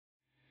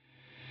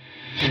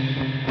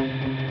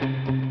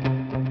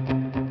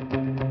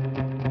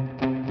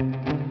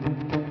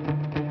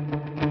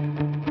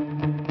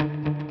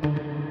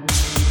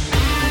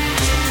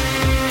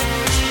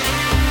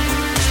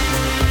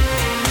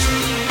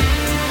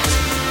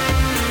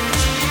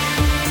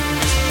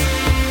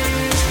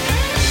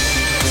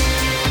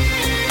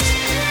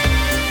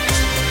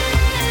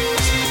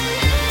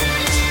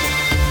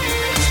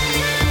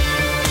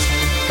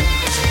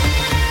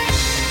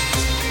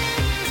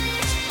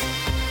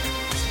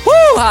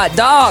hot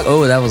dog.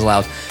 Oh, that was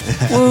loud.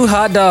 Woo,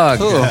 hot dog.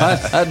 Oh,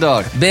 hot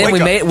dog. Ben,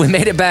 we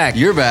made it back.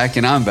 You're back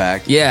and I'm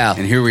back. Yeah.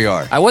 And here we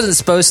are. I wasn't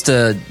supposed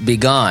to be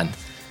gone.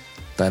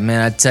 But,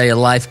 man, I tell you,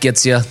 life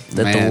gets you at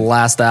the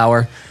last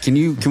hour.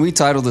 Can we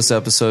title this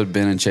episode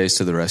Ben and Chase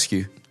to the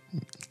Rescue?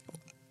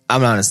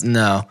 I'm honest,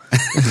 no.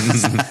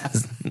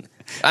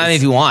 I mean,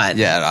 if you want.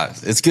 Yeah,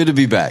 it's good to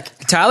be back.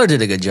 Tyler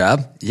did a good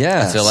job.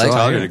 Yeah. I feel like.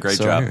 Tyler did a great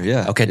job.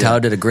 Yeah. Okay, Tyler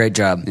did a great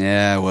job.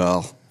 Yeah,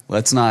 well,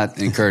 let's not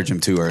encourage him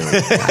too early.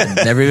 I've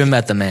never even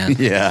met the man.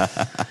 Yeah.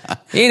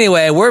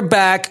 Anyway, we're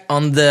back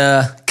on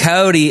the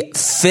Coyote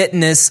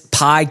Fitness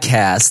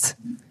Podcast.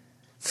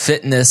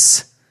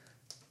 Fitness.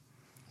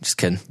 Just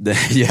kidding.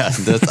 Yeah,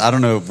 I don't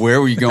know where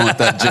were you going with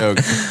that joke,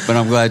 but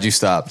I'm glad you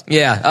stopped.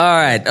 Yeah, all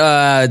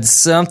right.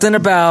 Something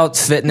about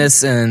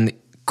fitness and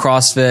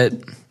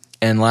CrossFit,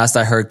 and last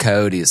I heard,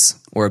 coyotes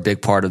were a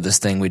big part of this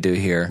thing we do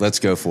here. Let's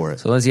go for it.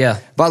 So let's.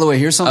 By the way,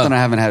 here's something I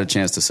haven't had a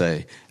chance to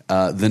say.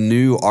 The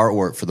new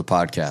artwork for the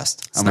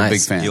podcast. I'm a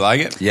big fan. You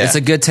like it? Yeah. It's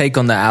a good take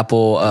on the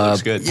Apple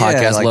good.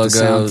 podcast like logo. The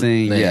sound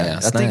thing. Yeah,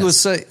 I think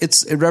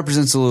it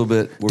represents a little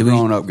bit. We're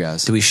growing up,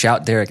 guys. Do we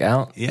shout Derek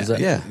out?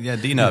 Yeah. Yeah.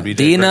 D-Nub. You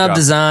did a great D-Nub job.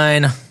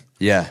 Design,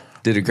 Yeah,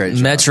 did a great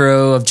job.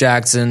 Metro of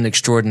Jackson,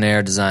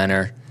 extraordinaire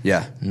designer.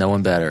 Yeah, No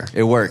one better.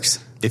 it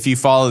works. If you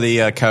follow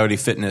the Coyote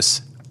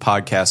Fitness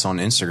podcast on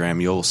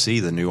Instagram, you'll see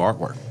the new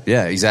artwork.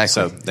 Yeah, exactly.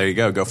 So there you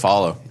go. Go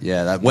follow.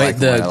 Yeah, that Wait,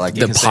 black and white, I like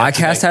the it. can say it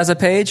podcast today. has a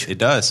page? It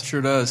does.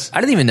 Sure does. I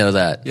didn't even know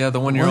that. Yeah, the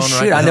one you're Well, on shoot,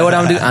 right now. I know what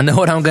I'm doing. I know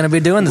what I'm going to be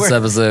doing this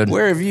episode.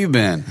 Where have you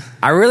been?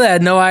 I really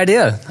had no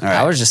idea. right.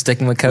 I was just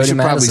sticking with We Cody should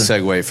probably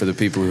Madison. segue for the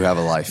people who have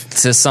a life.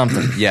 To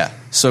something. Yeah.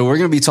 So we're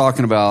going to be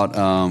talking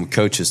about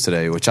coaches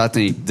today, which I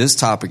think this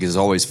topic is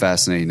always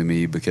fascinating to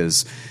me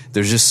because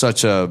there's just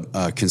such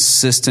a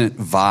consistent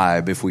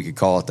vibe, if we could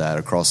call it that,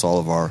 across all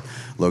of our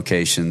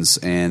locations,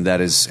 and that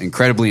is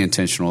incredibly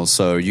intentional.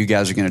 So you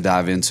guys are going to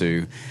dive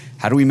into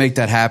how do we make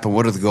that happen?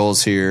 What are the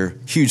goals here?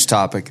 Huge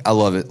topic. I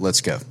love it.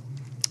 Let's go.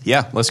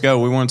 Yeah, let's go.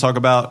 We want to talk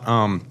about,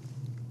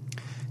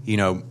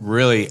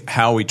 really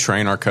how we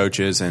train our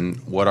coaches and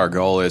what our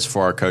goal is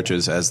for our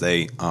coaches as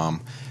they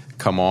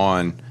come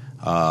on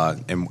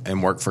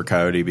and work for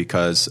Coyote,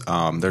 because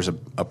there's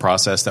a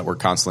process that we're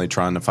constantly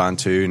trying to fine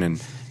tune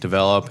and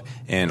develop,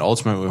 and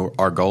ultimately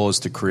our goal is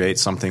to create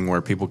something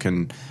where people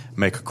can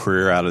make a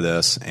career out of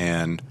this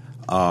and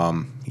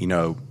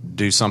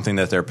do something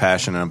that they're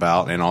passionate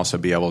about, and also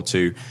be able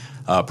to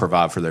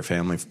provide for their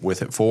family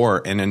with it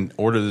for. And in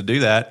order to do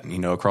that,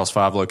 across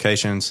 5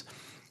 locations,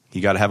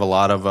 you got to have a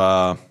lot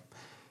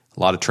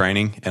of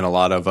training and a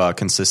lot of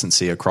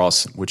consistency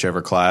across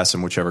whichever class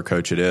and whichever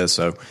coach it is.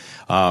 So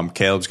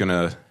Caleb's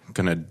going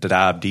to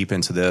dive deep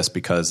into this,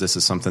 because this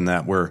is something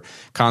that we're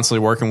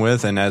constantly working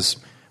with, and as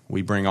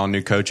we bring on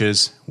new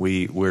coaches,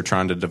 we're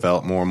trying to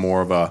develop more and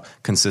more of a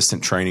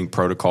consistent training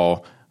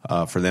protocol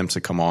for them to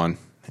come on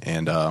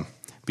and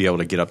be able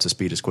to get up to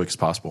speed as quick as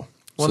possible.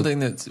 One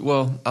thing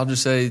I'll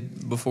just say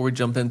before we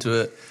jump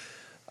into it,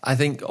 I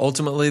think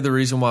ultimately the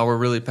reason why we're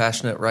really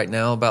passionate right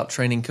now about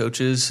training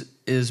coaches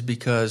is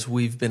because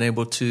we've been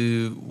able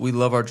to, we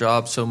love our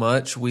job so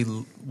much, we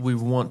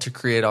want to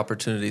create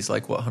opportunities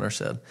like what Hunter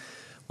said.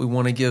 We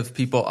want to give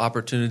people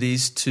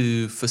opportunities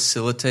to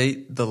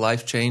facilitate the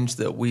life change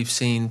that we've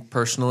seen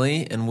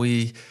personally, and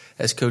we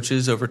as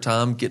coaches over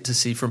time get to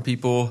see from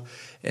people.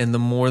 And the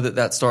more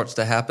that starts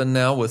to happen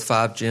now with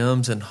 5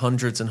 gyms and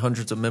hundreds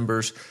of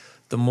members,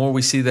 the more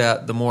we see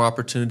that, the more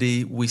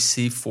opportunity we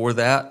see for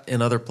that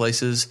in other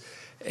places.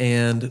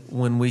 And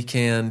when we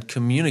can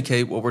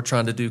communicate what we're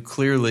trying to do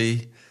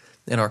clearly,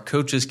 and our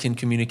coaches can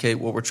communicate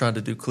what we're trying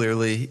to do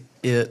clearly,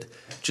 it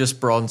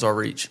just broadens our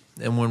reach.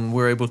 And when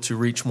we're able to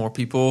reach more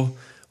people,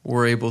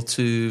 we're able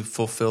to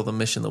fulfill the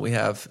mission that we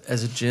have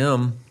as a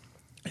gym.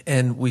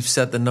 And we've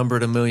set the number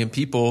at 1 million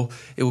people.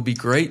 It would be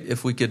great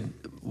if we could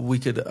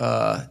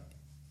have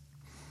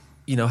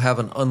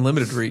an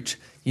unlimited reach,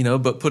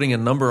 but putting a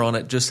number on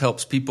it just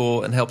helps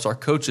people and helps our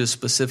coaches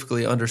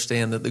specifically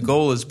understand that the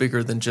goal is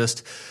bigger than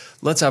just,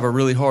 let's have a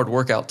really hard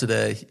workout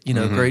today,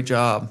 great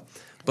job.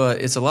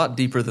 But it's a lot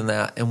deeper than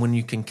that. And when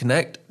you can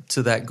connect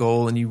to that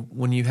goal, and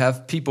when you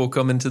have people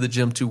come into the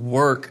gym to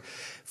work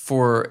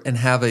for and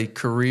have a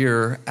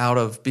career out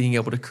of being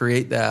able to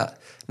create that,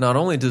 not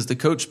only does the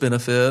coach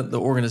benefit, the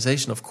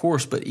organization, of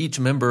course, but each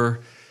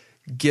member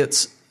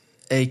gets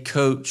a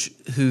coach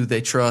who they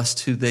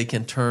trust, who they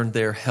can turn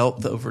their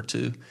health over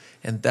to.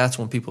 And that's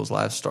when people's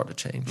lives start to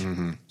change.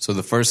 Mm-hmm. So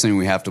the first thing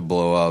we have to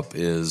blow up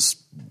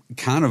is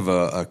kind of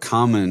a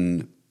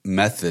common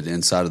method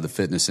inside of the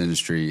fitness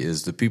industry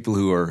is the people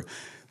who are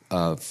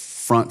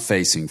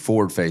front-facing,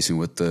 forward-facing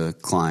with the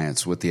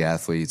clients, with the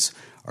athletes,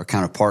 are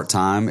kind of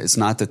part-time. It's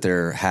not that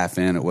they're half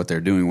in at what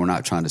they're doing. We're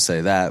not trying to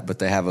say that, but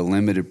they have a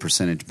limited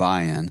percentage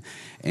buy-in,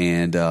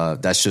 and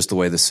that's just the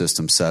way the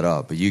system's set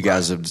up. But you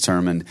guys have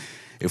determined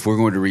if we're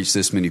going to reach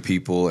this many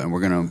people and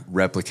we're going to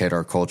replicate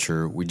our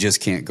culture, we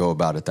just can't go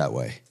about it that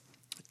way.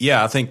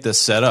 Yeah, I think the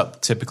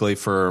setup typically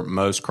for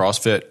most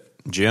CrossFit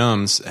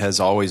gyms has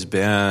always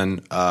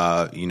been,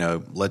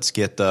 let's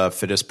get the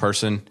fittest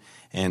person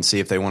and see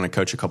if they want to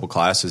coach a couple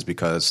classes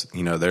because,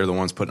 they're the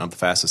ones putting up the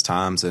fastest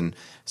times. And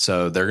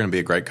so they're going to be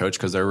a great coach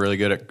because they're really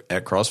good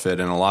at CrossFit.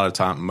 And a lot of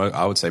time,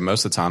 I would say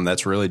most of the time,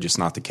 that's really just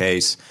not the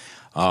case,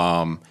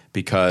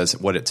 because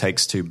what it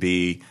takes to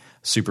be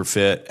super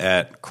fit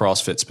at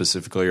CrossFit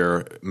specifically,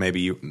 or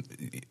maybe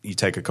you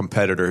take a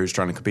competitor who's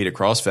trying to compete at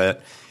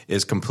CrossFit,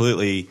 is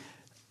completely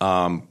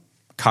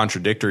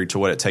contradictory to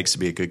what it takes to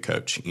be a good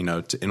coach. In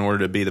order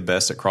to be the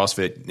best at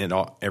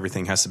CrossFit,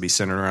 everything has to be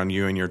centered around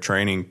you and your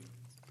training.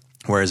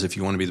 Whereas if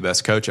you want to be the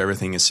best coach,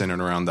 everything is centered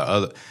around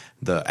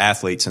the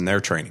athletes and their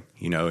training.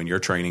 And your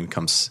training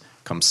comes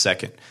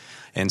second.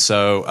 And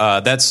so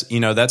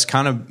that's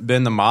kind of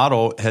been the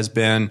model. Has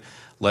been,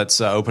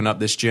 let's open up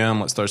this gym,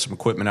 let's throw some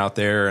equipment out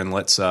there, and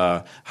let's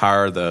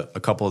hire a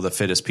couple of the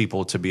fittest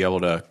people to be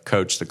able to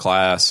coach the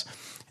class.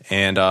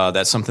 And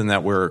that's something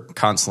that we're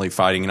constantly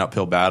fighting an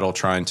uphill battle,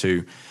 trying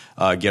to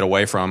get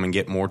away from and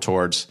get more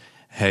towards,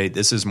 hey,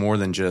 this is more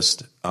than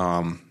just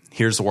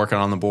here's the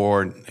workout on the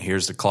board,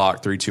 here's the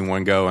clock, 3, 2,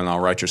 1, go, and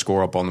I'll write your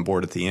score up on the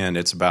board at the end.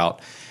 It's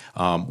about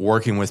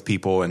working with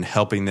people and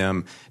helping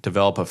them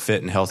develop a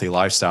fit and healthy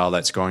lifestyle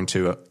that's going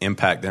to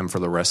impact them for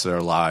the rest of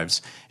their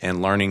lives,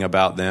 and learning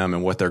about them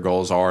and what their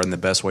goals are and the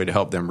best way to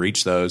help them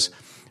reach those,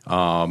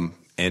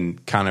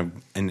 and kind of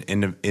an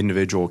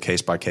individual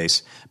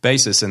case-by-case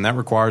basis. And that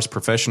requires a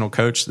professional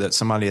coach, that's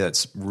somebody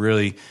that's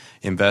really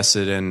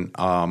invested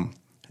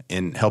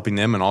in helping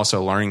them, and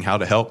also learning how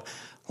to help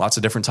lots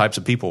of different types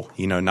of people,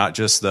 not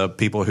just the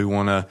people who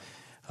want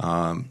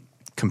to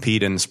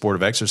compete in the sport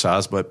of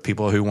exercise, but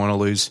people who want to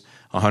lose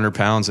 100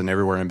 pounds and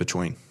everywhere in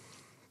between.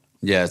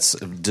 Yeah, it's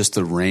just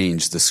the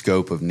range, the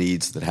scope of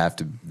needs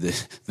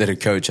that a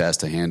coach has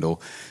to handle.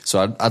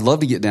 So I'd love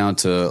to get down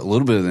to a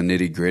little bit of the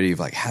nitty gritty of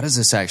how does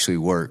this actually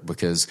work?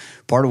 Because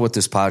part of what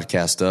this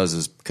podcast does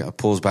is kind of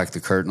pulls back the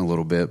curtain a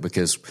little bit,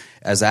 because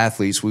as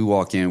athletes, we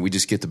walk in, we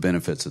just get the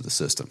benefits of the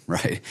system,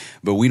 right?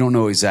 But we don't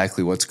know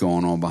exactly what's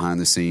going on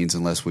behind the scenes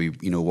unless we,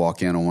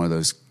 walk in on one of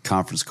those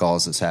conference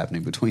calls that's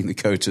happening between the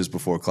coaches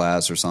before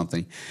class or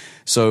something.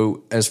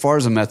 So as far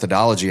as a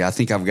methodology, I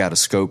think I've got a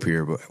scope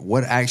here, but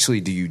what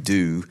actually do you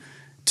do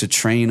to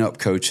train up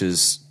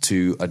coaches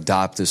to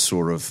adopt this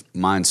sort of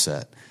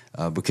mindset?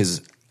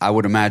 Because I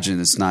would imagine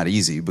it's not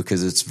easy,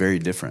 because it's very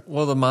different.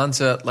 Well, the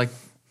mindset, like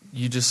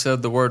you just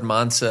said, the word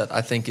mindset,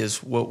 I think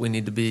is what we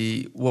need to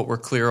be, what we're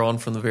clear on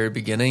from the very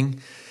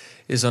beginning,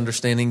 is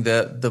understanding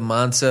that the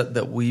mindset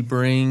that we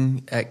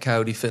bring at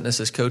Coyote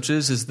Fitness as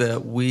coaches is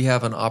that we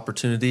have an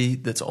opportunity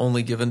that's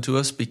only given to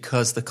us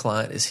because the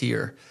client is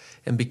here.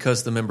 And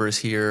because the member is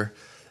here,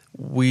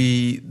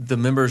 the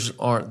members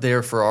aren't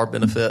there for our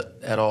benefit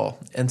at all.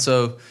 And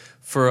so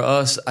for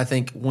us, I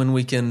think when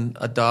we can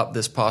adopt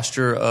this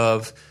posture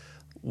of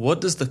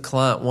what does the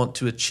client want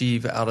to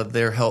achieve out of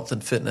their health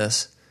and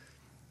fitness,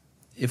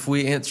 if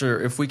we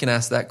can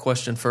ask that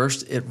question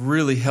first, it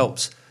really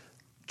helps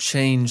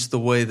change the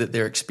way that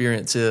their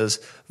experience is,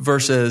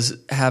 versus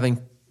having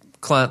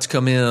clients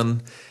come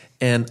in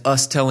and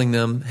us telling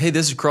them, hey,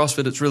 this is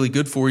CrossFit, it's really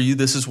good for you,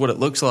 this is what it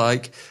looks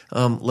like,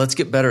 let's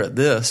get better at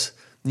this.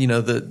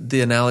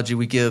 The analogy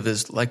we give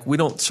is we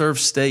don't serve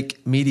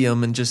steak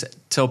medium and just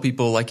tell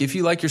people if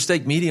you like your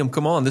steak medium,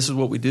 come on, this is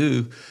what we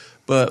do.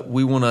 But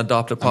we want to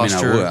adopt a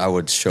posture. I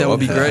would show that up. Would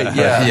be great.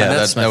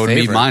 Yeah, that would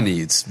be my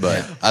needs.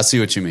 But I see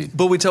what you mean.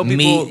 But we tell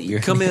people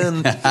come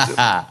in.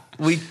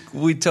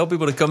 We tell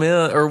people to come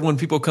in, or when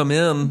people come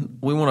in,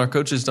 we want our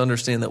coaches to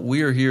understand that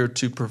we are here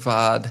to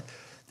provide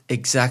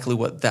exactly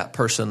what that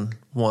person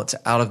wants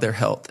out of their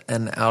health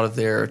and out of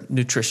their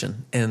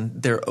nutrition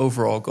and their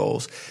overall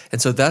goals. And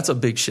so that's a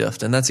big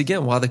shift. And that's,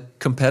 again, why the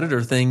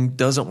competitor thing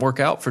doesn't work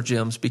out for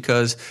gyms,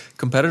 because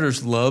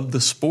competitors love the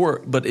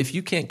sport. But if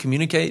you can't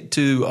communicate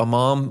to a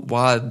mom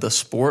why the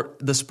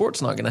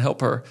sport's not going to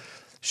help her.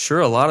 Sure,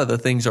 a lot of the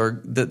things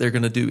that they're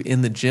going to do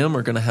in the gym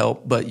are going to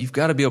help, but you've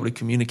got to be able to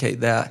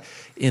communicate that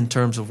in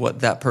terms of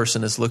what that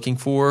person is looking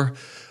for.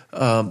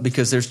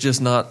 Because there's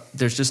just not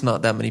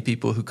that many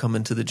people who come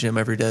into the gym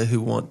every day who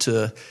want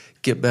to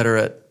get better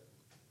at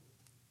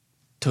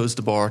toes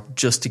to bar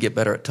just to get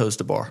better at toes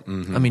to bar.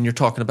 Mm-hmm. I mean, you're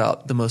talking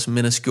about the most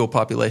minuscule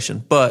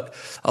population, but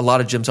a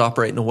lot of gyms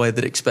operate in a way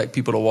that expect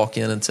people to walk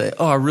in and say,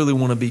 oh, I really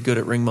want to be good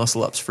at ring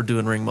muscle ups for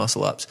doing ring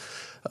muscle ups.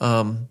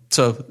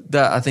 So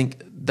that, I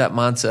think that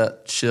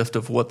mindset shift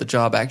of what the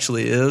job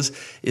actually is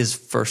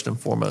first and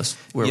foremost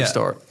where we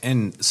start.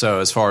 And so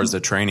as far as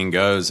the training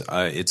goes,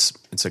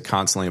 it's a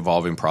constantly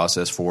evolving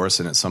process for us,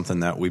 and it's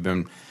something that we've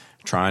been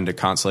trying to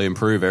constantly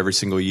improve every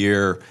single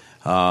year.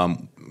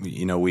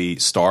 We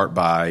start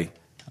by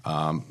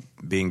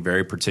being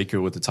very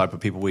particular with the type of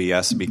people we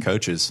ask to be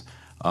coaches.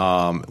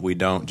 We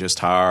don't just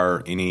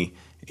hire any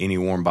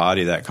warm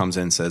body that comes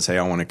in and says, hey,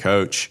 I want to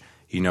coach.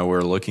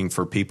 We're looking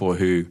for people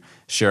who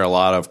share a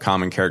lot of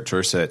common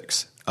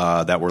characteristics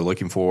that we're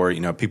looking for.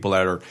 People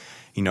that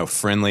are,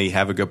 friendly,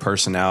 have a good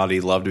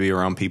personality, love to be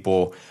around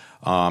people,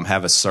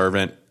 have a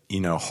servant,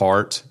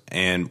 heart,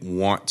 and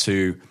want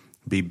to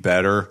be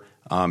better,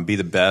 be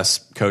the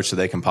best coach that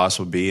they can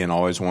possibly be, and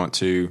always want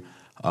to,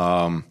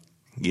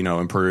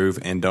 improve,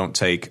 and don't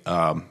take,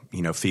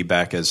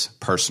 feedback as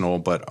personal,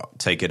 but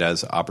take it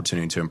as an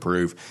opportunity to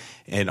improve.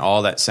 And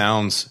all that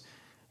sounds,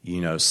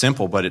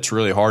 simple, but it's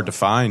really hard to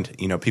find,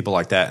 people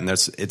like that. And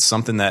it's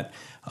something that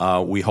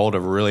we hold a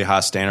really high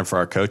standard for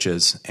our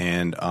coaches,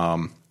 and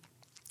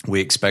we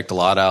expect a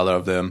lot out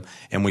of them,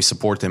 and we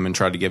support them and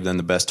try to give them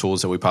the best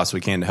tools that we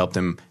possibly can to help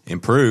them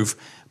improve.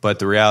 But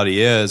the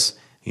reality is,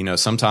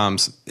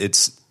 sometimes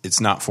it's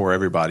not for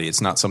everybody.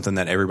 It's not something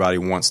that everybody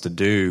wants to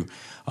do,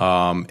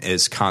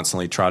 is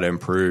constantly try to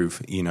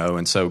improve,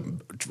 and so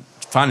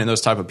finding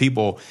those type of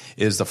people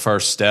is the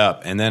first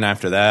step. And then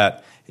after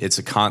that, it's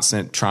a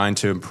constant trying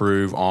to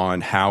improve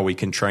on how we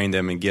can train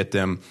them and get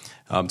them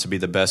to be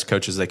the best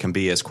coaches they can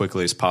be as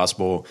quickly as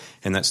possible.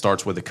 And that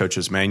starts with the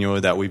coach's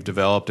manual that we've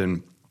developed,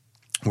 and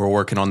we're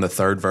working on the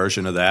third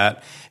version of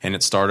that. And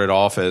it started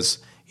off as,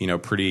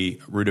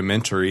 pretty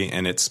rudimentary,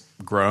 and it's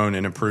grown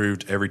and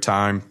improved every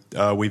time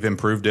we've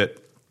improved it.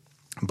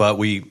 But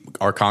we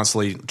are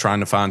constantly trying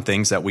to find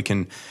things that we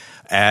can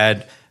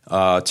add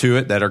to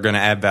it that are going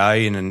to add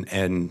value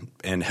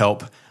and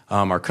help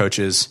our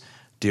coaches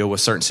deal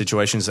with certain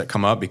situations that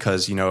come up,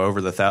 because,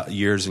 over the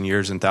years and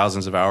years and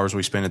thousands of hours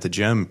we spend at the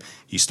gym,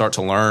 you start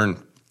to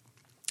learn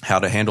how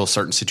to handle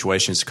certain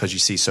situations because you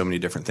see so many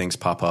different things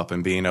pop up,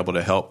 and being able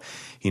to help,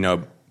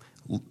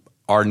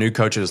 our new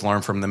coaches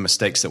learn from the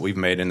mistakes that we've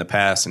made in the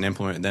past and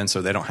implement them so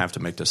they don't have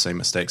to make those same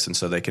mistakes, and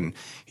so they can,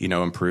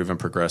 improve and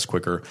progress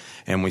quicker.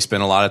 And we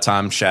spend a lot of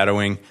time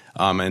shadowing,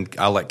 and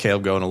I'll let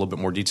Caleb go in a little bit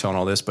more detail on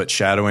all this, but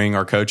shadowing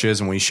our coaches,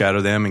 and we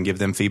shadow them and give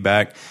them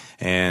feedback.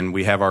 And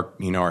we have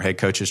our head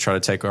coaches try to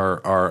take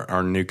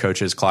our new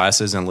coaches'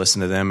 classes and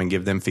listen to them and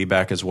give them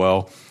feedback as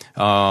well.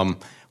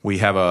 We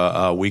have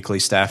a weekly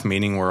staff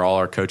meeting where all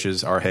our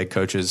coaches, our head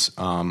coaches,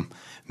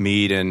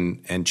 meet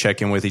and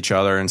check in with each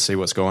other and see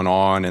what's going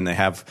on. And they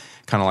have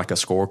kind of like a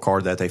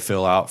scorecard that they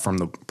fill out from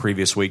the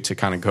previous week to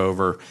kind of go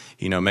over,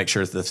 make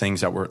sure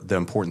the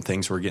important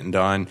things were getting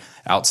done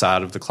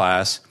outside of the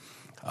class.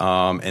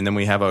 And then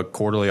we have a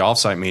quarterly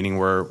offsite meeting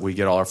where we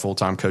get all our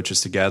full-time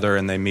coaches together,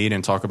 and they meet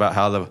and talk about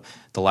how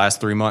the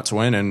last 3 months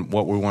went and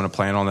what we want to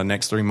plan on the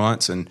next 3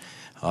 months, and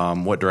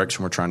what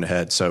direction we're trying to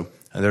head. So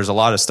there's a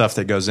lot of stuff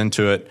that goes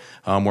into it,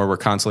 where we're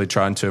constantly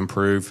trying to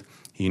improve.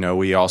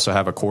 We also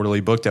have a quarterly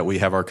book that we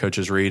have our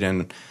coaches read,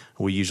 and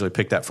we usually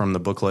pick that from the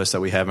book list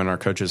that we have in our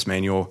coaches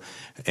manual.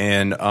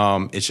 And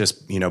it's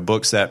just,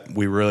 books that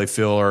we really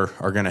feel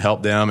are going to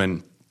help them.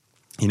 And,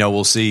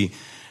 we'll see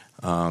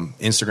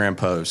Instagram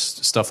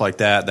posts, stuff like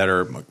that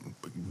are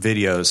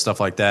videos, stuff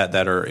like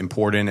that are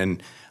important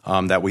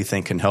and that we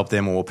think can help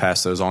them, and we'll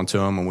pass those on to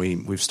them. And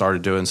we've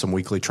started doing some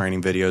weekly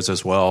training videos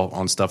as well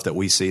on stuff that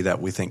we see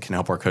that we think can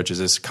help our coaches.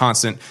 It's a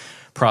constant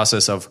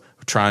process of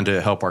trying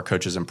to help our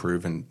coaches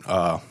improve, and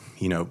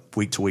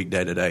week to week,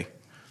 day to day.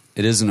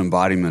 It is an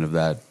embodiment of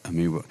that. I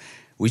mean,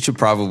 we should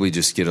probably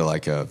just get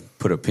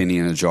put a penny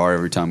in a jar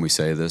every time we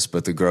say this,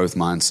 but the growth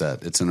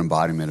mindset, it's an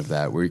embodiment of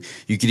that, where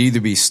you could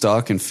either be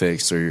stuck and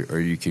fixed or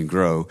you can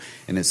grow.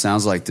 And it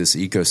sounds like this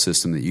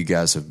ecosystem that you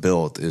guys have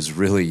built is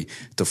really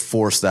to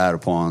force that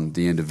upon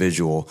the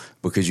individual,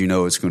 because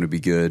it's going to be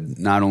good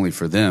not only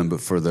for them, but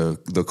for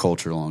the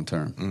culture long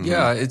term. Mm-hmm.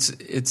 Yeah,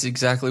 it's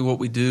exactly what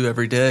we do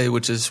every day,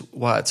 which is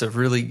why it's a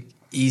really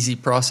easy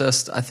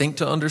process, I think,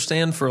 to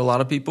understand for a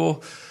lot of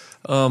people.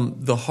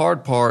 The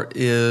hard part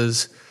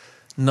is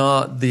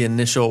not the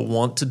initial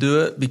want to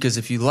do it, because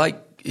if you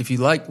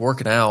like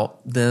working out,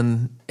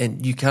 then,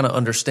 and you kind of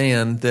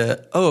understand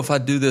that, if I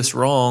do this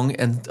wrong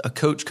and a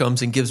coach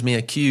comes and gives me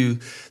a cue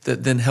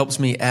that then helps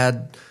me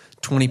add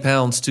 20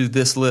 pounds to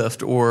this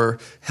lift or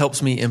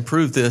helps me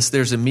improve this,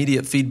 there's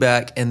immediate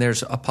feedback and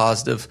there's a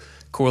positive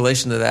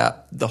correlation to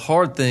that. The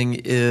hard thing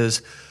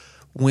is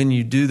when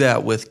you do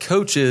that with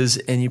coaches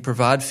and you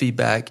provide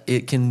feedback,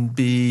 it can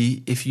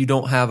be, if you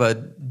don't have a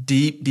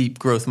deep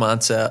growth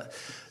mindset,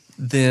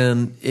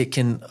 then it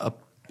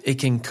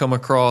can come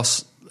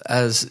across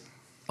as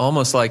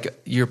almost like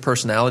your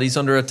personality's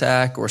under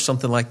attack or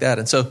something like that.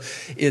 And so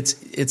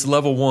it's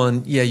level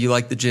one. Yeah, you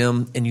like the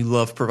gym and you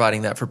love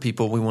providing that for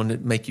people. We want to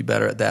make you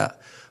better at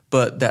that.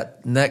 But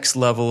that next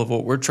level of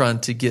what we're trying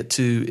to get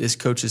to is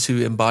coaches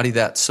who embody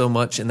that so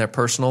much in their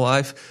personal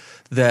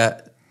life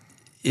that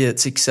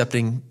it's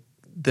accepting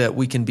that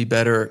we can be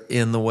better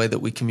in the way that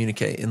we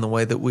communicate, in the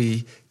way that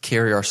we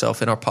carry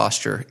ourselves, in our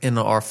posture, in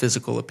our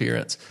physical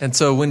appearance. And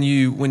so when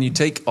you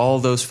take all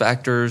those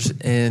factors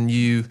and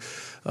you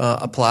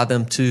apply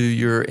them to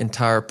your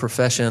entire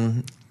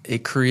profession,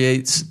 it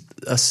creates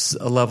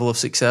a level of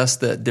success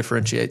that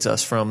differentiates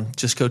us from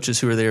just coaches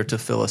who are there to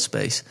fill a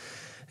space.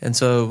 And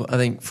so I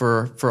think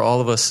for all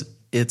of us,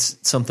 it's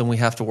something we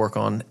have to work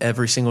on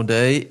every single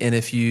day. And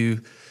if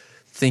you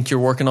think you're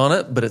working on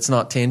it, but it's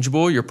not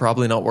tangible, you're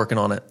probably not working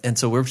on it. And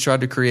so we've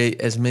tried to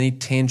create as many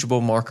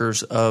tangible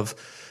markers of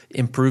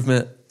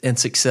improvement and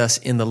success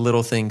in the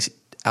little things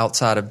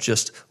outside of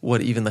just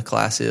what even the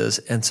class is.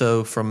 And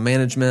so from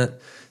management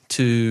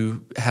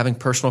to having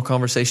personal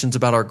conversations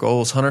about our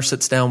goals, Hunter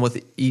sits down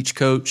with each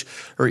coach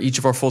or each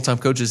of our full-time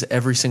coaches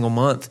every single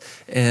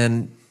month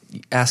and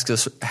asks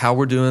us how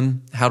we're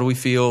doing, how do we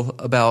feel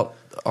about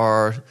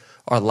our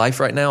life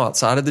right now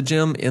outside of the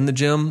gym, in the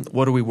gym,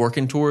 what are we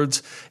working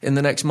towards in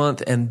the next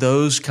month, and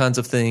those kinds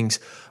of things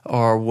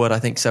are what I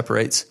think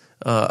separates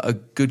a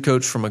good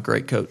coach from a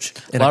great coach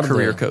and a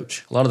career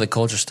coach. A lot of the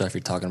culture stuff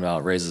you're talking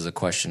about raises a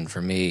question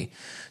for me.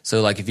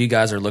 So, like, if you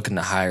guys are looking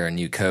to hire a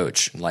new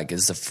coach, like,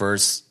 is the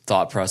first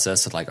thought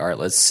process of, like, all right,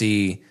 let's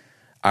see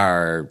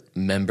our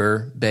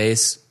member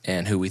base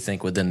and who we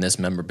think within this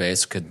member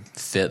base could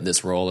fit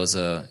this role as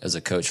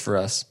a coach for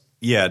us?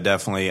 Yeah,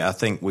 definitely. I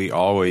think we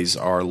always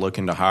are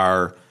looking to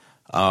hire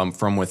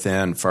from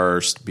within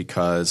first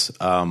because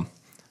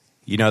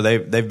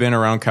they've been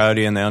around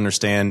Coyote and they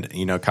understand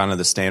kind of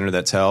the standard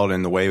that's held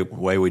and the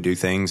way we do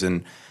things.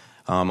 And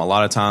a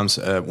lot of times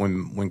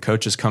when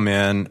coaches come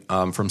in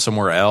from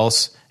somewhere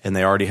else and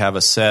they already have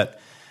a set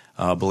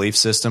belief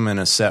system and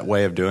a set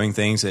way of doing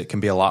things, it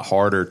can be a lot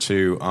harder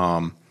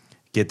to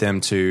get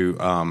them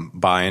to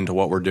buy into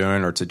what we're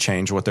doing or to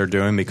change what they're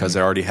doing because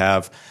they already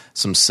have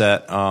some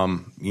set,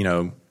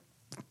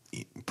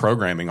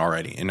 programming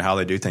already in how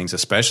they do things,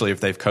 especially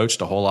if they've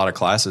coached a whole lot of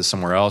classes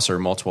somewhere else or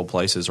multiple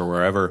places or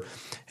wherever.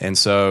 And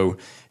so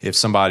if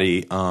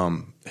somebody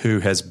who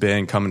has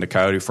been coming to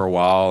Coyote for a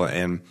while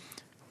and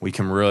we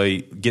can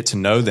really get to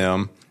know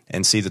them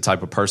and see the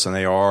type of person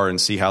they are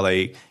and see how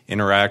they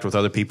interact with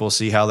other people,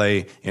 see how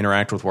they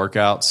interact with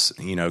workouts,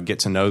 get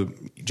to know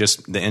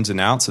just the ins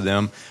and outs of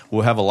them,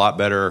 we'll have a lot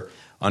better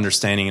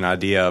understanding and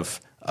idea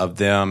of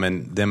them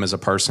and them as a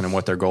person and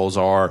what their goals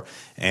are.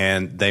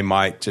 And they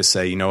might just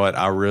say, you know what,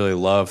 I really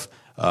love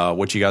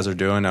what you guys are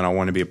doing and I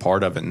want to be a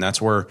part of it. And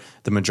that's where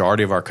the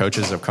majority of our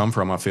coaches have come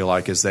from, I feel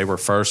like, is they were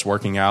first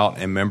working out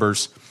and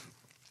members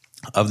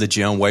of the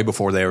gym way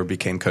before they ever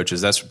became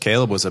coaches. That's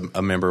Caleb was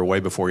a member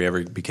way before he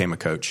ever became a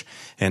coach.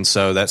 And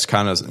so that's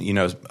kind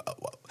of,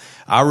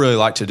 I really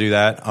like to do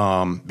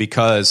that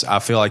because I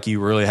feel like you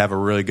really have a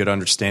really good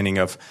understanding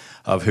of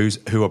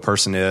who a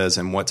person is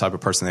and what type of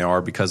person they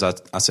are, because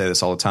I say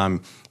this all the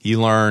time. You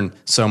learn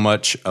so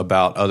much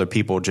about other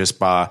people just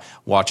by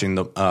watching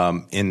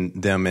them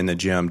in the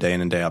gym day in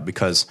and day out,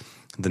 because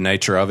the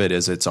nature of it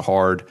is it's a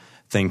hard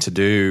thing to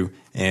do,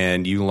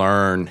 and you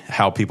learn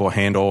how people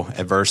handle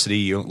adversity.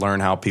 You learn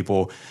how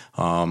people,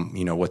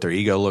 what their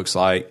ego looks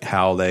like,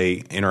 how they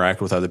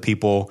interact with other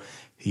people.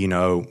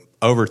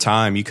 Over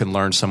time, you can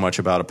learn so much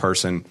about a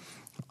person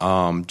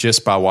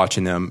just by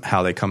watching them,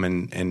 how they come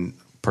in and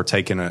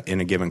partake in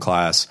a given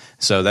class.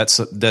 So that's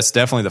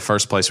definitely the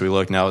first place we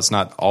look. Now, it's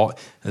not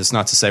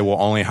to say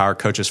we'll only hire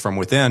coaches from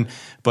within,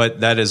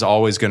 but that is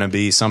always going to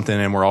be something,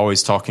 and we're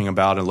always talking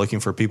about and looking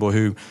for people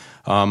who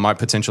might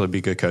potentially be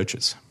good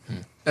coaches.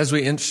 As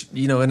we and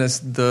as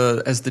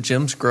the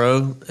gyms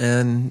grow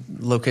and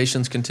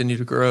locations continue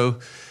to grow,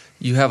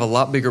 you have a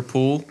lot bigger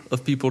pool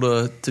of people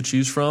to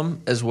choose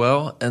from as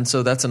well. And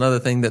so that's another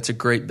thing that's a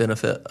great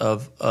benefit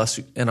of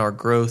us and our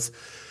growth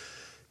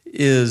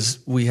is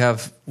we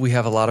have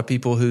a lot of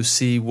people who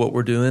see what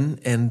we're doing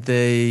and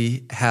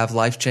they have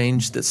life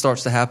change that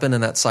starts to happen,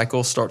 and that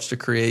cycle starts to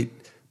create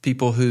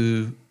people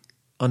who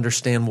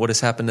understand what has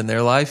happened in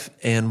their life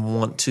and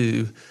want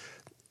to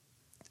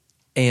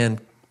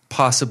and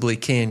possibly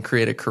can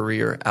create a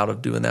career out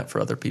of doing that for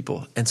other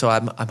people. And so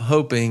I'm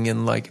hoping,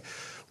 and like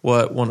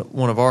what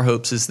one of our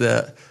hopes is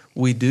that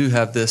we do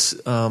have this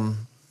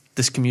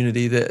this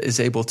community that is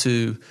able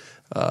to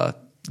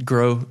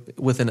grow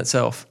within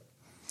itself.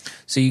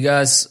 So you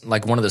guys,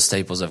 like, one of the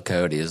staples of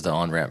Coyote is the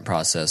on-ramp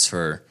process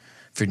for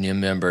new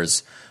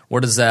members.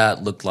 What does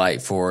that look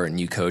like for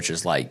new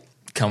coaches? Like,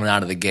 coming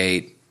out of the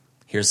gate,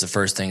 here's the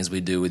first things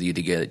we do with you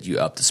to get you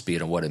up to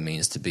speed on what it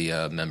means to be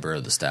a member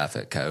of the staff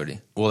at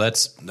Coyote. Well,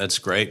 that's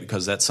great,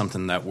 because that's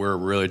something that we're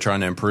really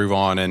trying to improve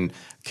on. And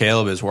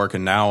Caleb is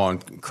working now on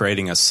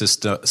creating a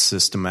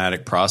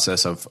systematic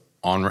process of,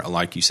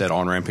 like you said,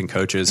 on-ramping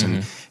coaches.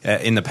 Mm-hmm.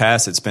 And in the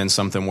past, it's been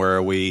something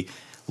where we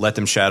let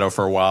them shadow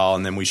for a while,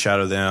 and then we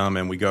shadow them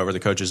and we go over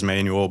the coach's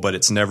manual, but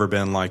it's never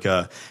been like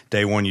a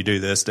day one you do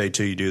this, day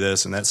two you do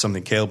this. And that's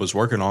something Caleb was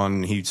working on,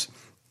 and he's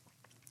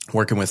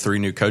working with 3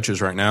 new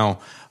coaches right now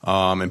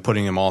and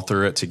putting them all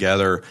through it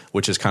together,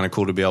 which is kind of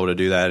cool to be able to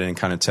do that and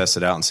kind of test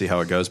it out and see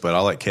how it goes. But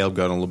I'll let Caleb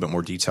go in a little bit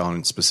more detail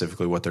on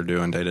specifically what they're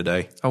doing day to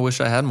day. I wish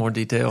I had more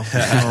detail on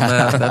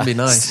that. That'd be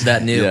nice.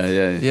 That new.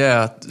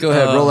 Yeah. Go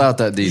ahead, roll out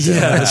that detail.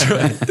 Yeah,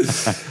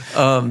 that's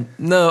right.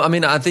 No, I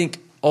mean, I think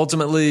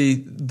ultimately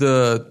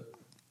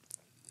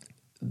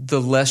the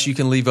less you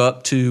can leave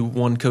up to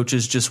one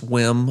coach's just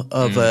whim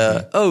of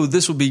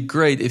this would be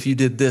great if you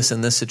did this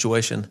in this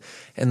situation,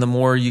 and the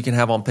more you can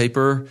have on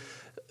paper,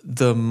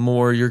 the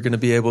more you're going to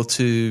be able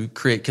to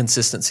create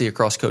consistency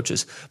across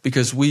coaches.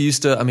 Because we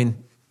used to,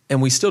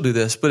 and we still do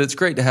this, but it's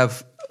great to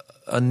have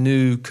a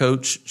new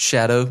coach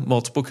shadow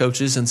multiple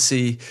coaches and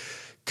see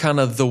kind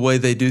of the way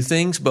they do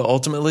things. But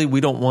ultimately,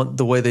 we don't want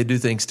the way they do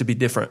things to be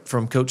different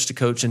from coach to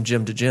coach and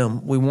gym to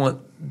gym. We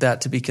want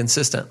that to be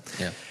consistent.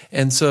 Yeah.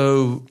 And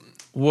so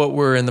what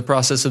we're in the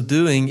process of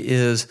doing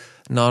is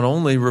not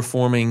only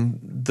reforming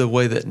the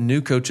way that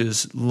new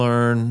coaches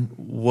learn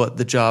what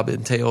the job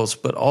entails,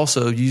 but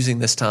also using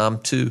this time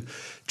to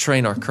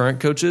train our current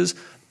coaches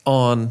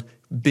on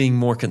being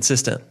more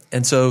consistent.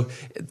 And so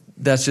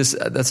that's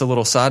a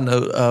little side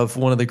note of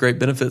one of the great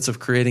benefits of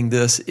creating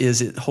this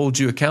is it holds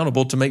you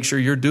accountable to make sure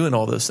you're doing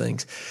all those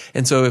things.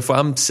 And so if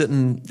I'm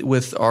sitting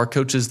with our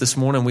coaches this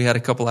morning, we had a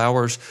couple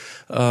hours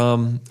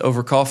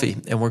over coffee,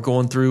 and we're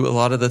going through a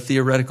lot of the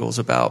theoreticals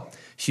about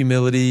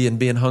humility and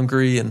being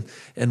hungry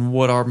and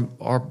what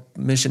our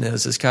mission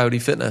is as Coyote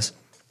Fitness.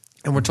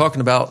 And we're talking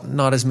about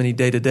not as many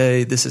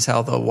day-to-day, this is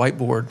how the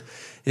whiteboard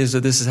is, or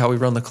this is how we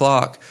run the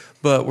clock,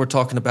 but we're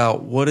talking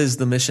about what is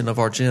the mission of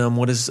our gym,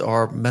 what is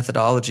our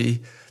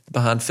methodology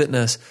behind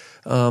fitness.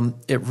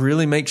 It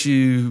really makes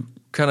you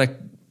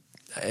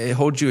it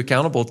holds you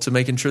accountable to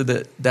making sure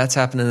that that's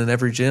happening in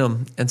every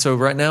gym. And so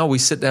right now we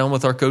sit down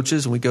with our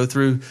coaches and we go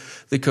through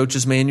the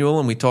coach's manual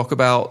and we talk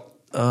about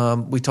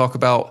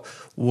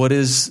what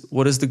is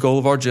the goal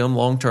of our gym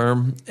long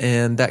term,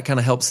 and that kind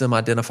of helps them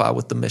identify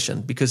with the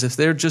mission. Because if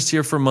they're just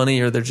here for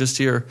money or they're just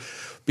here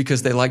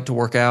because they like to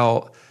work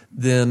out,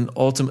 then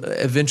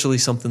eventually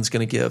something's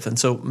going to give. And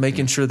so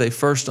making sure they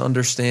first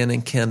understand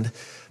and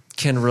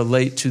can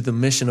relate to the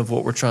mission of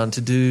what we're trying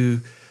to do,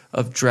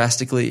 of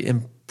drastically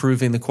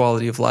improving the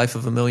quality of life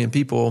of 1 million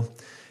people,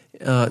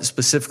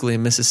 specifically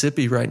in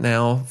Mississippi right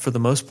now for the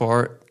most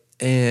part.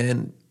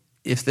 And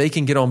if they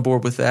can get on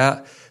board with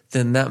that,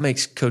 then that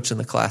makes coaching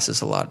the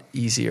classes a lot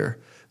easier,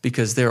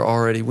 because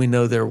we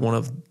know they're one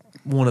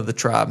of the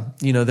tribe.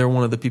 They're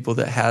one of the people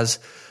that has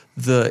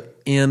the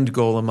end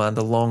goal in mind,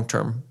 the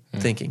long-term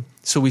thinking.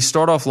 So we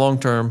start off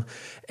long-term,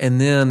 and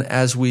then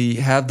as we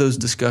have those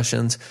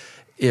discussions,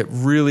 it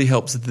really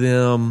helps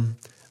them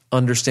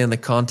understand the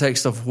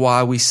context of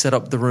why we set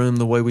up the room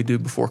the way we do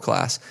before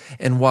class,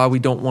 and why we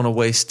don't want to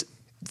waste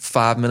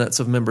 5 minutes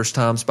of members'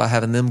 times by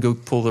having them go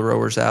pull the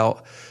rowers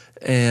out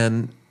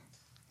and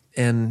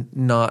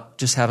not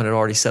just having it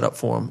already set up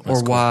for them.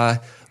 That's cool. Why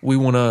we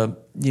want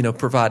to,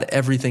 provide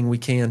everything we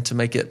can to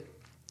make it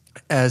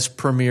as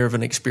premier of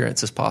an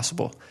experience as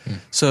possible.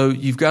 So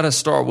you've got to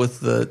start with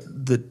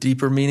the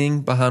deeper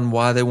meaning behind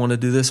why they want to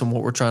do this and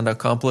what we're trying to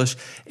accomplish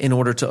in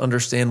order to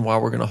understand why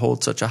we're going to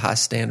hold such a high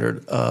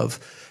standard of,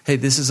 hey,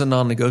 this is a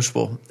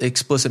non-negotiable.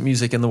 Explicit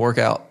music in the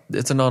workout,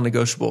 it's a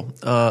non-negotiable.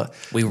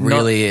 We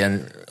really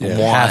want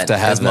have to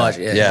have as much.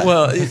 Yeah.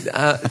 Well,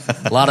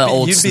 a lot of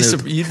old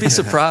Snoop. You'd be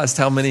surprised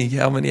how many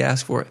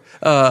ask for it.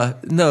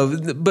 No,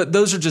 but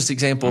those are just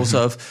examples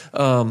of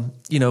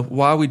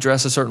why we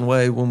dress a certain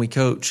way when we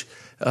coach.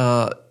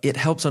 It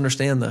helps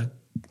understand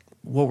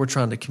what we're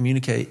trying to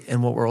communicate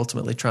and what we're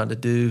ultimately trying to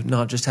do,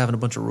 not just having a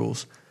bunch of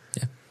rules.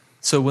 Yeah.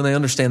 So when they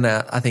understand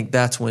that, I think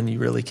that's when you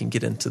really can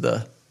get into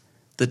the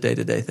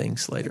day-to-day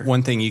things later.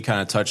 One thing you kind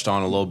of touched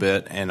on a little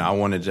bit, and I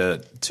wanted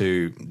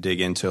to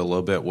dig into a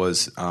little bit,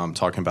 was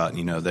talking about,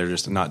 they're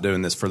just not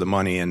doing this for the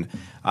money. And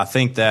I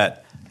think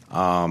that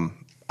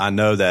I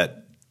know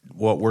that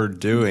what we're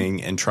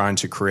doing and trying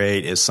to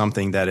create is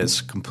something that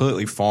is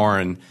completely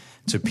foreign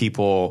to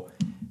people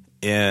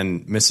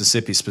in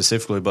Mississippi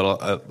specifically,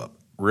 but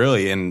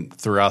really and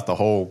throughout the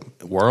whole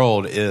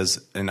world,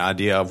 is an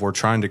idea of we're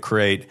trying to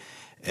create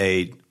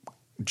a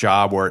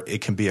job where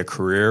it can be a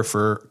career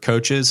for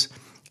coaches,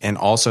 and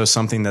also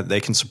something that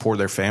they can support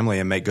their family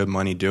and make good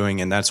money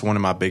doing. And that's one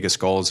of my biggest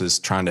goals, is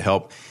trying to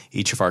help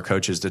each of our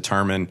coaches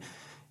determine,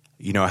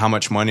 how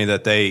much money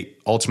that they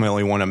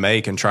ultimately want to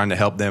make, and trying to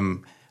help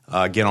them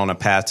get on a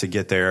path to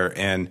get there.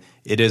 And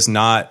it is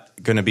not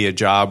going to be a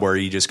job where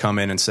you just come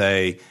in and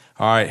say,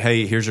 all right,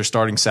 hey, here's your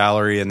starting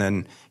salary, and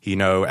then,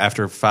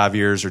 after 5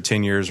 years or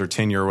 10 years or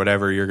tenure or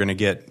whatever, you're going to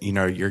get,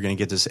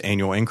 this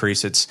annual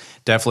increase. It's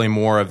definitely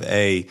more of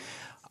a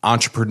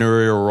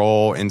entrepreneurial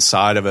role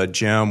inside of a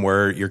gym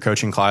where you're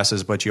coaching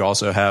classes, but you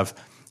also have,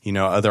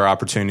 other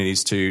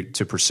opportunities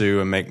to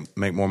pursue and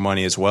make more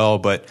money as well.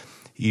 But,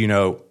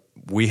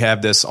 we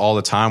have this all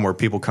the time where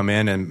people come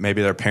in and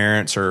maybe their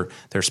parents or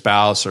their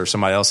spouse or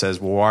somebody else says,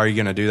 well, why are you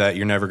going to do that?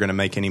 You're never going to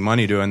make any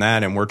money doing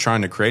that. And we're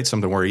trying to create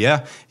something where,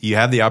 you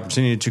have the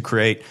opportunity to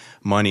create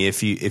money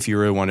if you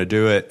really want to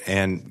do it,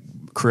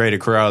 and create a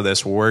career out of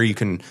this where you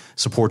can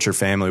support your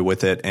family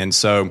with it. And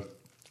so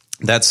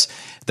that's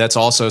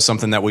also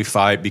something that we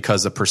fight,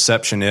 because the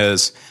perception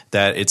is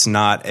that it's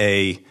not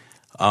a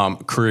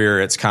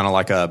career. It's kind of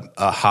like a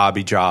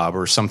hobby job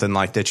or something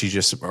like that. You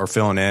just are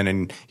filling in,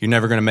 and you're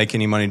never going to make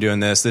any money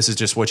doing this. This is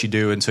just what you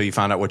do until you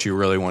find out what you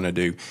really want to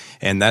do.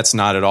 And that's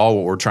not at all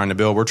what we're trying to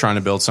build. We're trying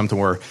to build something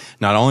where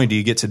not only do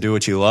you get to do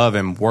what you love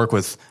and work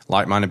with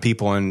like-minded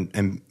people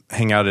and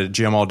hang out at a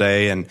gym all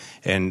day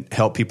and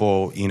help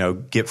people,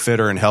 get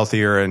fitter and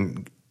healthier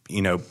and,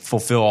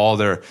 fulfill all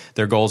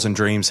their goals and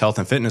dreams, health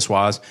and fitness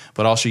wise,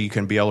 but also you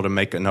can be able to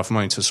make enough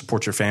money to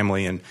support your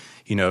family and,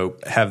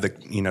 have the,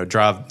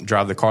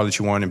 drive the car that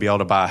you want and be able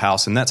to buy a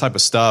house and that type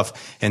of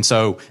stuff. And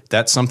so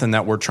that's something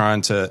that we're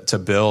trying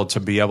to build, to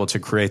be able to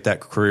create that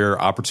career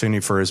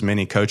opportunity for as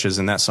many coaches.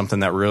 And that's something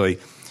that really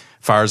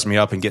fires me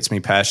up and gets me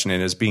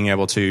passionate, is being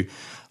able to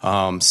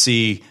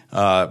see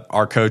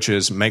our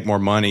coaches make more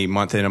money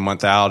month in and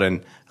month out,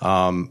 and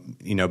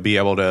be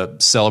able to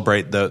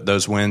celebrate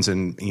those wins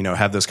and,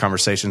 have those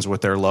conversations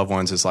with their loved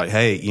ones. It's like,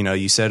 hey,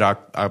 you said I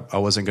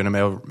wasn't going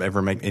to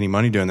ever make any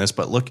money doing this,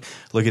 but look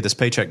at this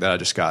paycheck that I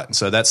just got. And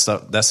so that's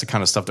the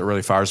kind of stuff that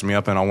really fires me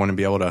up, and I want to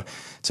be able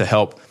to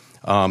help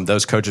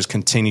those coaches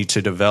continue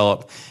to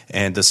develop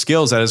and the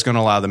skills that is going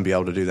to allow them to be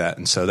able to do that.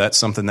 And so that's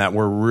something that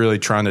we're really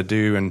trying to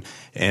do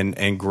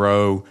and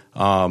grow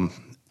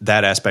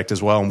that aspect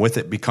as well. And with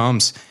it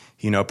becomes,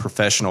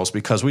 professionals,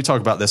 because we talk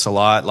about this a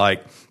lot.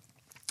 Like,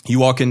 you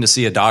walk in to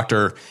see a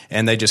doctor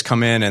and they just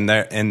come in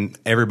and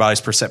everybody's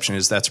perception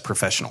is that's a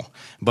professional.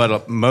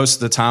 But most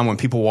of the time when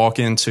people walk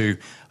into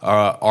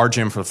our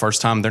gym for the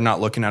first time, they're not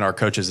looking at our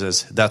coaches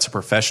as that's a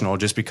professional,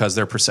 just because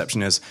their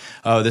perception is,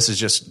 oh, this is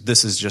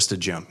just a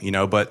gym,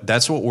 but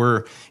that's what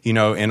we're, in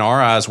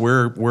our eyes,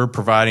 we're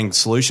providing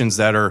solutions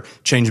that are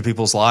changing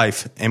people's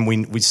life. And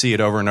we see it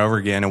over and over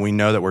again. And we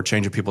know that we're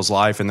changing people's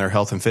life and their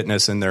health and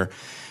fitness and their,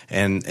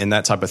 and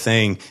that type of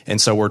thing.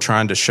 And so we're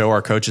trying to show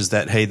our coaches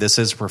that, hey, this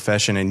is a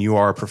profession and you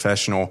are a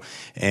professional.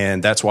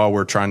 And that's why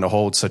we're trying to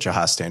hold such a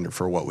high standard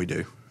for what we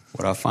do.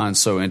 What I find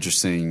so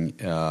interesting,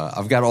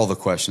 I've got all the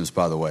questions,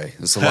 by the way.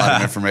 It's a lot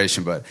of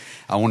information, but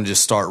I want to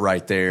just start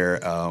right there.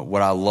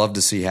 What I love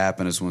to see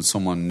happen is when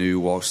someone new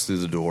walks through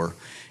the door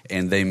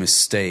and they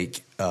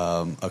mistake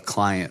a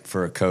client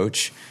for a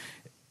coach,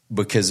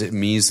 because it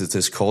means that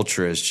this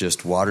culture is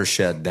just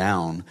watershed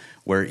down,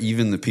 where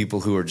even the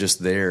people who are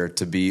just there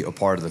to be a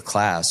part of the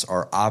class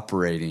are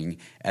operating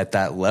at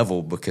that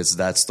level, because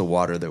that's the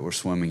water that we're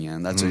swimming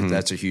in.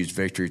 That's a huge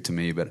victory to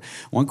me. But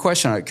one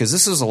question, because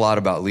this is a lot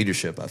about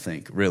leadership, I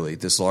think, really.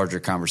 This larger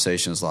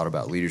conversation is a lot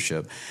about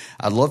leadership.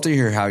 I'd love to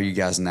hear how you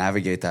guys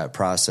navigate that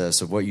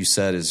process of what you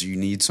said is you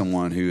need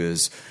someone who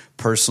is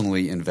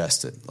personally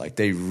invested, like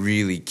they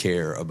really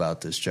care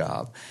about this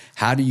job.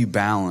 How do you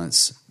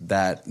balance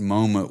that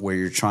moment where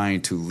you're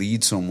trying to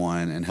lead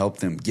someone and help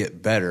them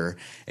get better,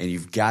 and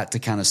you've got to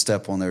kind of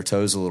step on their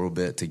toes a little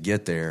bit to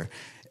get there?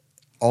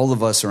 All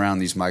of us around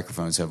these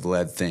microphones have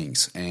led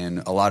things,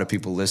 and a lot of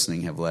people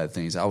listening have led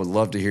things. I would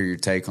love to hear your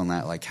take on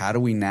that. Like, how do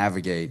we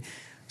navigate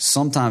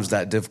sometimes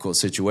that difficult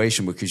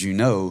situation, because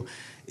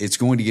it's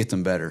going to get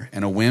them better.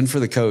 And a win for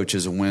the coach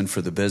is a win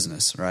for the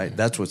business, right?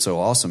 That's what's so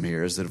awesome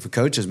here, is that if a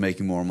coach is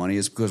making more money,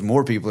 it's because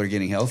more people are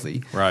getting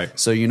healthy. Right.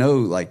 So,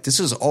 this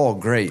is all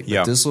great,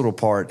 but this little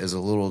part is a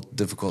little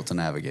difficult to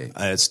navigate.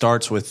 It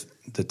starts with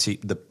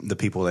the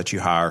people that you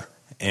hire,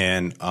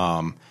 and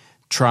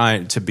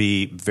trying to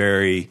be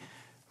very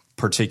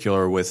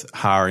particular with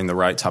hiring the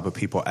right type of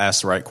people,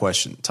 ask the right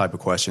type of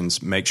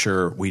questions, make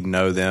sure we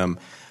know them,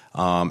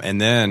 and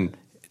then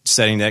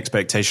setting the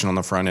expectation on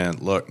the front end.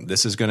 Look,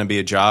 this is going to be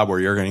a job where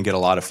you're going to get a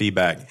lot of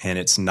feedback, and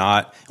it's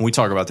not, and we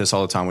talk about this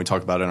all the time. We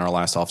talked about it in our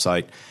last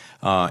offsite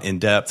in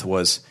depth,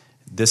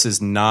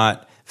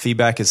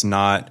 feedback is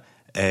not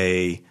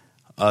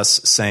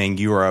us saying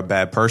you are a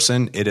bad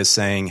person. It is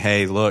saying,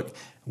 hey, look,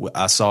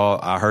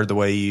 I heard the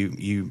way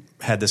you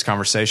had this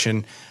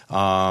conversation.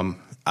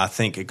 I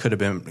think it could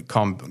have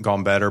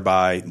gone better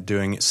by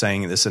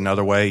saying this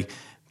another way,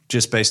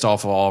 just based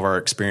off of all of our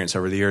experience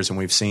over the years. And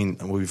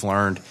we've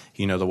learned,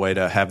 the way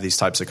to have these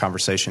types of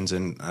conversations.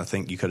 And I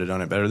think you could have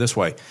done it better this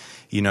way,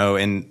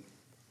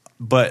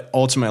 but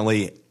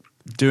ultimately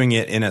doing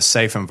it in a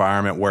safe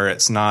environment where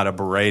it's not a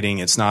berating,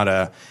 it's not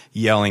a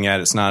yelling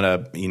at, it's not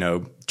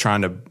a,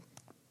 trying to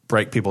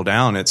break people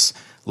down. It's,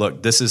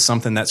 look, this is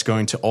something that's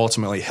going to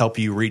ultimately help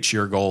you reach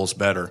your goals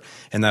better.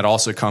 And that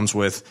also comes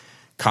with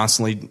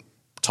constantly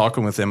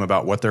talking with them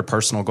about what their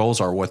personal goals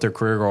are, what their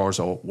career goals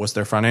are, what's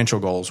their financial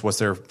goals, what's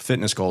their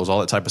fitness goals, all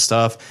that type of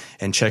stuff,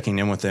 and checking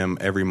in with them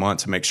every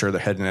month to make sure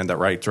they're heading in that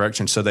right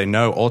direction, so they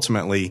know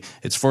ultimately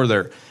it's for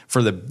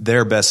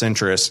their best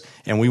interest.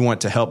 And we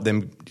want to help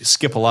them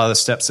skip a lot of the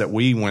steps that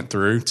we went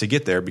through to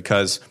get there,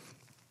 because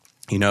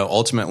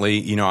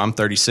ultimately, I'm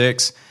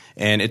 36,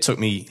 and it took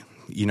me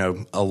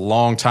a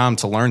long time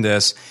to learn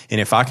this.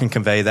 And if I can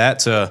convey that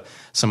to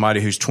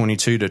somebody who's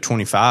 22 to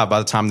 25, by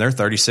the time they're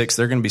 36,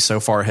 they're going to be so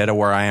far ahead of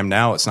where I am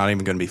now, it's not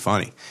even going to be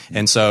funny.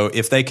 And so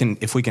if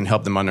we can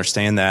help them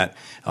understand that,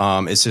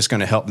 it's just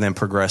going to help them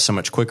progress so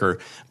much quicker.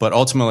 But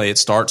ultimately it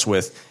starts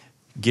with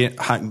getting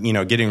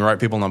the right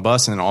people on the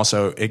bus, and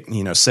also,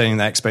 setting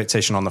that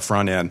expectation on the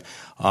front end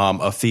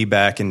of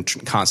feedback and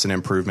constant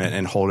improvement,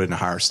 and holding a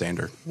higher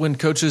standard. When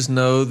coaches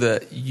know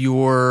that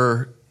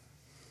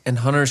and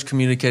Hunter's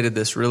communicated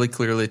this really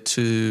clearly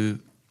to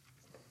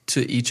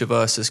each of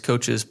us as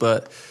coaches,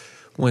 but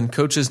when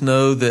coaches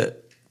know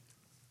that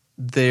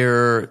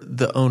they're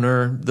the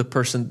owner, the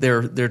person,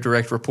 their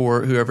direct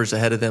report, whoever's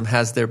ahead of them,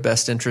 has their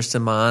best interest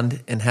in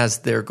mind and has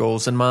their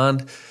goals in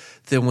mind,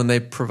 then when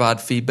they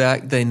provide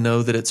feedback, they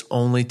know that it's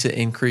only to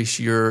increase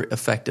your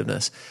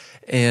effectiveness.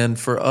 And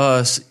for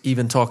us,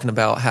 even talking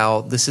about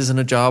how this isn't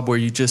a job where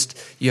you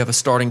have a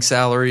starting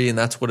salary and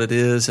that's what it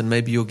is, and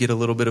maybe you'll get a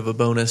little bit of a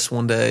bonus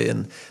one day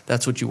and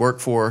that's what you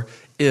work for.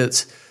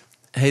 It's,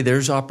 hey,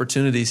 there's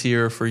opportunities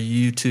here for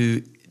you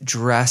to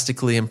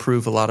drastically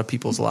improve a lot of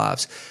people's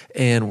lives.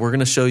 And we're going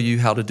to show you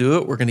how to do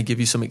it. We're going to give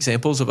you some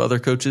examples of other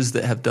coaches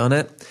that have done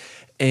it.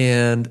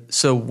 And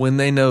so when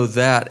they know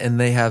that,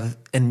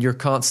 and you're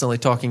constantly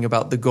talking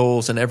about the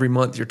goals, and every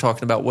month you're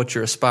talking about what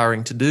you're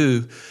aspiring to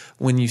do,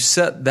 when you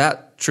set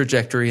that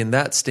trajectory and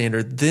that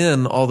standard,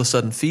 then all of a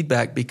sudden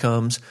feedback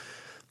becomes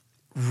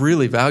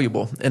really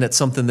valuable, and it's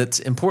something that's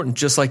important.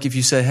 Just like if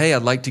you say, hey,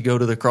 I'd like to go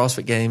to the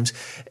CrossFit Games,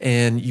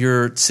 and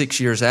you're 6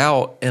 years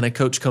out and a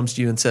coach comes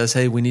to you and says,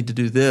 hey, we need to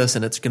do this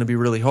and it's going to be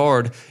really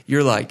hard,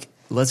 you're like,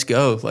 let's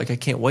go. Like, I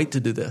can't wait to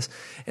do this.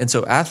 And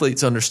so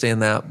athletes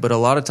understand that, but a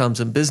lot of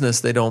times in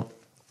business,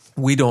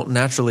 we don't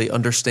naturally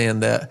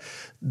understand that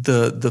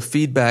the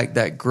feedback,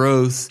 that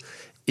growth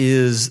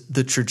is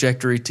the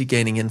trajectory to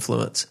gaining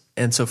influence.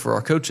 And so for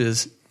our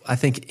coaches, I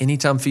think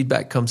anytime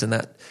feedback comes in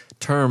that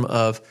term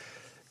of,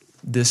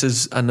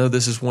 I know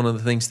this is one of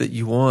the things that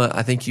you want,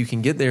 I think you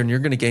can get there and you're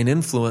going to gain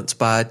influence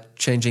by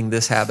changing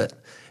this habit.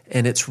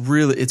 And it's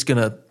going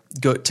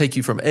to take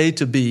you from A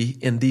to B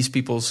in these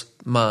people's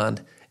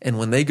mind. And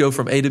when they go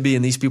from A to B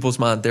in these people's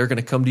mind, they're going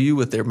to come to you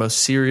with their most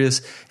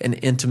serious and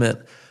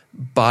intimate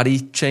body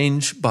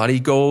change, body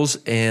goals,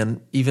 and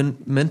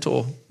even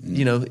mental,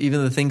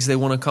 even the things they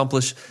want to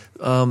accomplish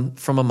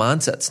from a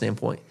mindset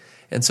standpoint.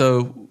 And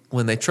so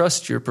when they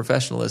trust your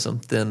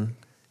professionalism, then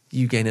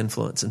you gain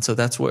influence. And so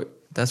that's what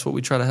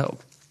we try to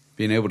help.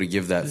 Being able to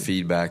give that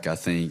feedback, I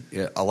think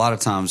a lot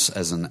of times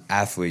as an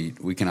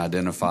athlete, we can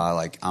identify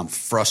like I'm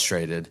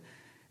frustrated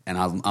and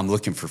I'm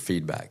looking for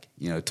feedback.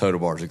 Total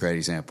Bar is a great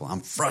example.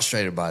 I'm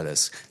frustrated by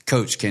this.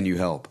 Coach, can you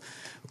help?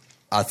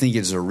 I think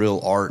it's a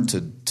real art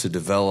to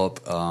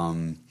develop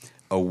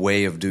a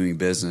way of doing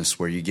business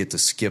where you get to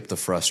skip the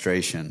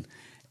frustration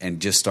and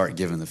just start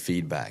giving the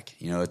feedback.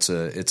 It's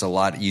a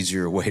lot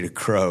easier way to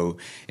grow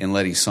in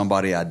letting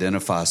somebody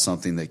identify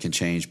something that can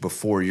change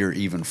before you're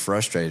even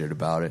frustrated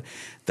about it.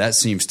 That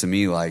seems to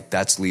me like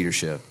that's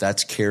leadership.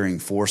 That's caring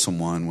for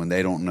someone when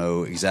they don't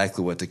know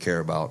exactly what to care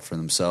about for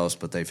themselves,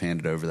 but they've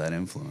handed over that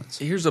influence.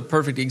 Here's a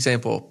perfect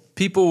example.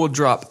 People will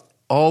drop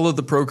all of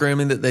the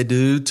programming that they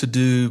do to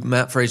do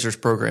Matt Fraser's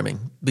programming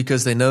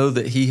because they know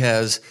that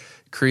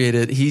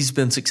he's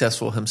been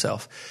successful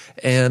himself.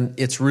 And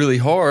it's really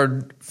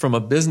hard from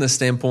a business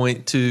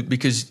standpoint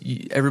because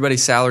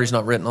everybody's salary is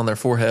not written on their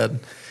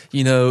forehead,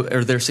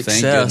 or their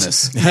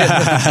success. Thank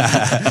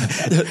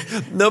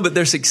goodness. No, but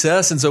their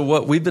success. And so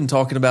what we've been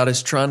talking about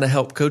is trying to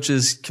help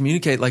coaches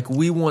communicate, like,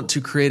 we want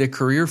to create a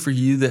career for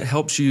you that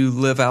helps you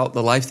live out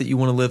the life that you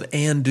want to live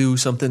and do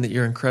something that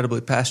you're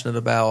incredibly passionate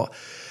about.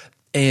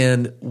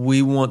 And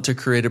we want to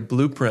create a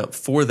blueprint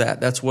for that.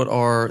 That's what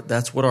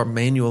our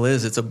manual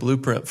is. It's a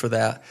blueprint for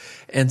that.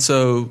 And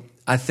so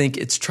I think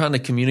it's trying to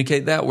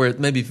communicate that where it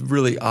may be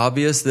really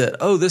obvious that,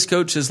 oh, this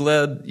coach has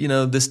led,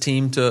 this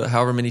team to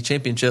however many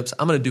championships.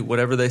 I'm going to do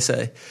whatever they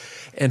say.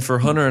 And for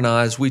Hunter and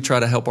I, as we try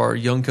to help our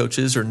young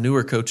coaches or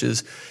newer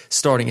coaches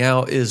starting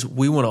out, is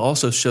we want to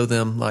also show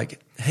them like,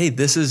 hey,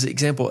 this is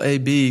example A,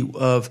 B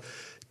of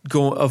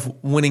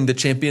winning the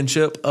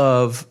championship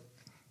of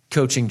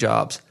coaching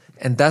jobs.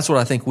 And that's what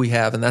I think we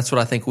have, and that's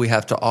what I think we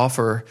have to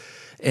offer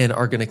and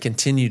are going to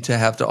continue to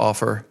have to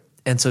offer.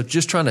 And so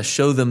just trying to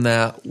show them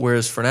that,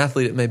 whereas for an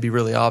athlete it may be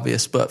really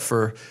obvious, but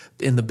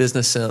in the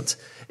business sense,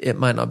 it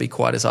might not be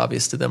quite as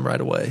obvious to them right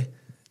away.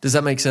 Does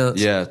that make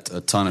sense? Yeah,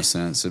 a ton of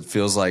sense. It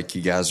feels like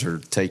you guys are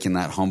taking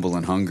that humble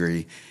and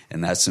hungry,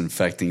 and that's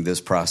infecting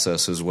this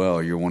process as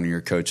well. You're wanting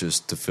your coaches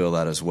to feel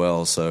that as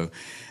well. So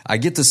I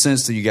get the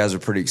sense that you guys are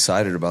pretty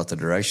excited about the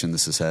direction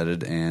this is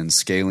headed and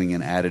scaling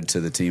and added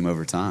to the team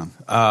over time.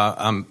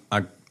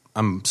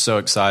 I'm so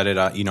excited.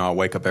 I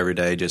wake up every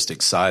day just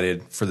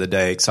excited for the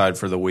day, excited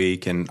for the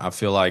week, and I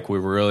feel like we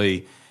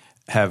really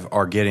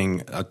are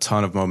getting a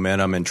ton of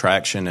momentum and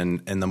traction.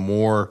 And the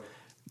more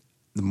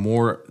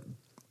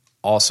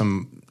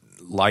awesome,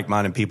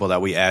 like-minded people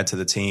that we add to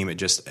the team, it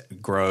just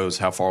grows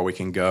how far we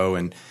can go.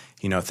 And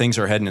things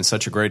are heading in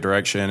such a great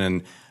direction.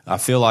 And I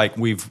feel like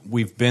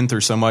we've been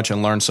through so much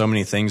and learned so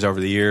many things over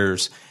the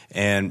years,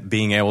 and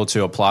being able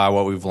to apply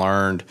what we've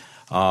learned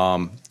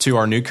to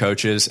our new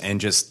coaches and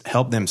just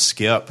help them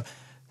skip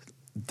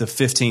the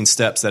 15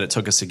 steps that it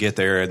took us to get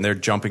there, and they're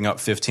jumping up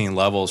 15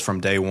 levels from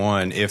day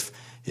one if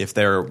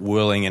they're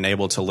willing and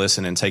able to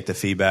listen and take the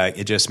feedback.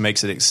 It just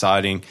makes it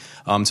exciting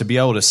to be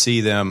able to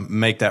see them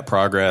make that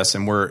progress,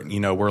 and we're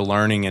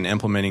learning and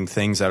implementing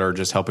things that are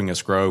just helping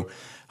us grow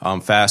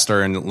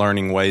faster, and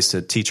learning ways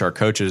to teach our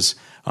coaches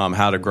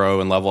how to grow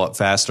and level up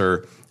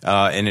faster.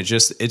 And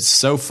it's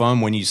so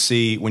fun when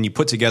you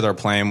put together a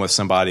plan with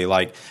somebody.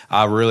 Like,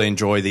 I really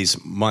enjoy these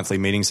monthly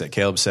meetings that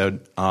Caleb said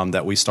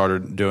that we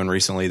started doing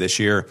recently this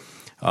year,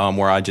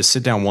 where I just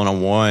sit down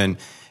one-on-one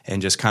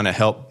and just kind of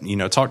help,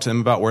 talk to them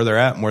about where they're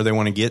at and where they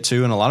want to get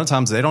to. And a lot of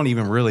times they don't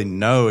even really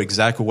know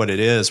exactly what it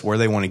is, where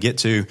they want to get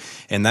to.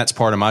 And that's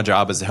part of my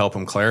job, is to help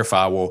them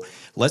clarify, well,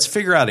 let's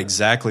figure out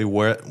exactly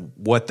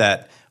what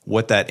that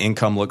what that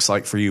income looks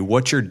like for you,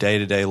 what your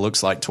day-to-day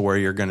looks like to where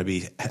you're going to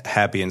be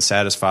happy and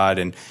satisfied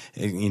and,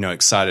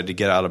 excited to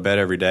get out of bed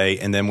every day.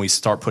 And then we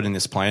start putting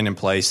this plan in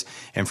place.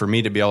 And for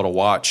me to be able to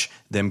watch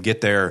them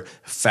get there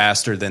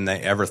faster than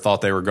they ever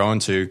thought they were going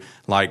to,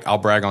 like I'll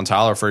brag on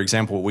Tyler, for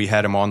example. We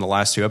had him on the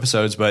last 2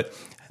 episodes, but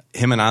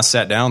him and I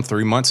sat down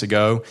 3 months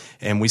ago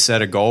and we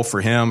set a goal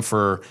for him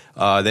for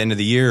the end of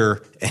the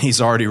year, and he's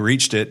already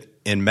reached it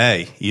in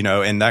May,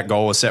 and that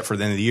goal was set for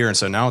the end of the year. And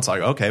so now it's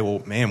like, okay,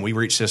 well, man, we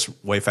reached this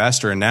way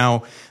faster. And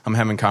now I'm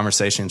having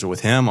conversations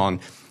with him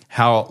on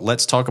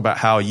let's talk about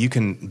how you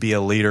can be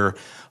a leader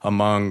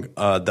among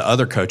the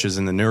other coaches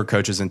and the newer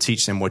coaches and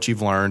teach them what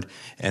you've learned.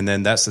 And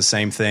then that's the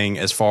same thing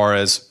as far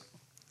as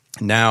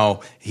now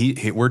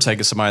we're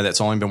taking somebody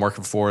that's only been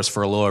working for us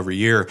for a little over a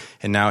year,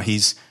 and now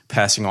he's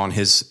passing on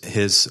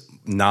his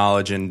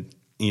knowledge and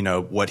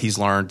what he's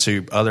learned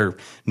to other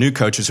new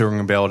coaches who are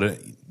going to be able to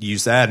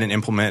use that and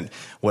implement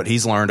what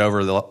he's learned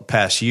over the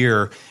past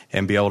year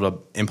and be able to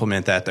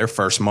implement that their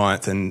first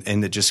month, and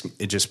it just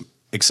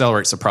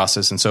accelerates the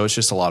process. And so it's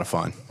just a lot of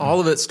fun. All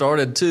of it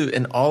started too,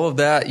 and all of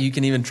that you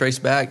can even trace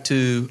back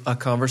to a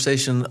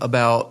conversation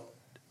about,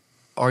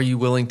 are you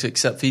willing to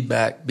accept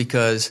feedback?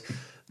 Because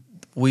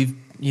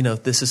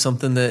this is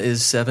something that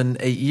is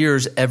 7-8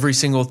 years. Every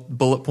single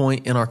bullet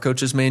point in our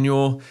coach's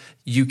manual,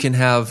 you can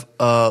have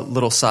a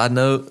little side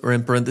note or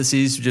in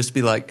parentheses, just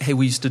be like, hey,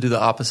 we used to do the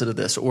opposite of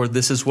this, or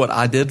this is what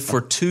I did for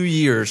 2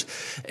 years,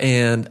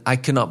 and I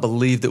cannot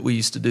believe that we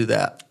used to do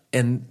that.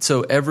 And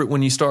so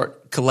when you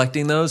start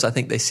collecting those, I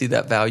think they see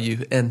that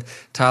value. And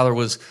Tyler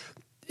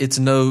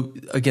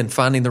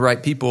finding the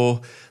right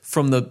people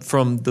from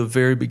the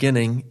very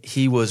beginning.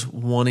 He was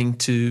wanting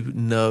to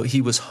know, he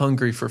was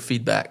hungry for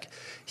feedback.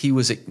 He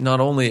was not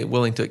only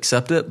willing to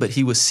accept it, but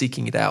he was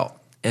seeking it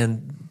out.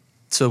 And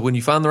so when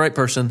you find the right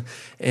person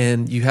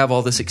and you have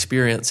all this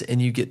experience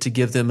and you get to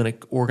give them in an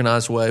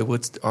organized way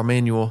with our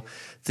manual,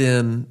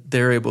 then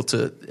they're able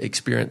to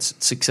experience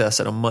success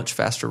at a much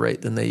faster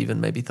rate than they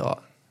even maybe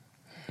thought.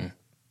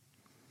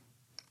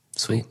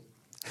 Sweet.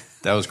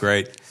 That was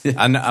great.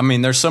 I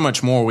mean, there's so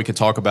much more we could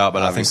talk about,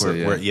 but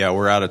Obviously, I think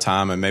we're out of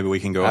time, and maybe we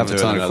can go into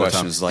it another time. I have a ton of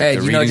questions. Like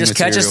hey, just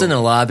catch us in the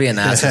lobby and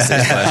ask us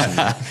this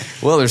question.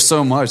 Well, there's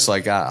so much.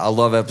 Like I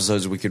love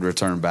episodes we could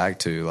return back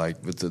to,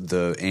 like with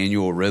the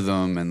annual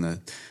rhythm and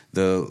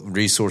the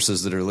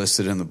resources that are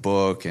listed in the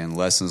book and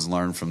lessons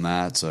learned from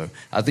that. So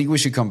I think we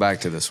should come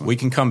back to this one. We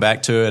can come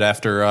back to it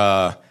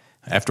after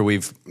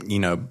we've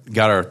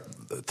got our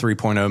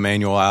 3.0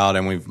 manual out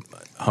and we've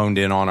honed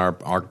in on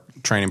our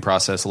training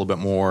process a little bit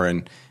more,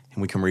 and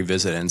we can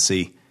revisit it and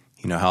see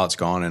how it's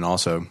gone, and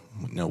also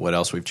what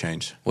else we've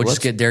changed. We'll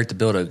just get Derek to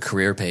build a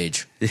career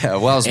page. Yeah,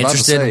 well, I was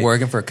interested about to say, in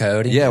working for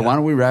Cody. Yeah, why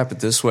don't we wrap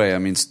it this way? I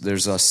mean,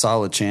 there's a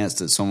solid chance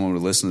that someone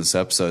would listen to this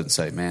episode and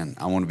say, "Man,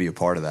 I want to be a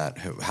part of that."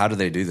 How do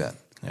they do that?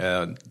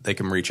 They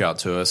can reach out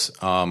to us.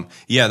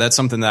 That's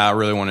something that I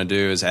really want to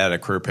do, is add a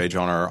career page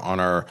on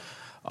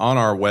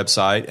our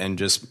website, and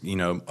just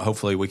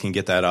hopefully we can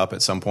get that up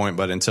at some point.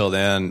 But until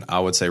then, I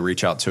would say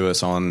reach out to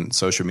us on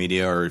social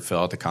media or fill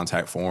out the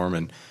contact form,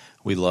 and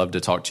we'd love to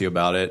talk to you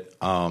about it.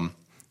 Go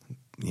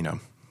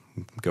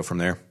from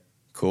there.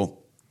 Cool.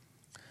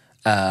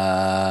 Outside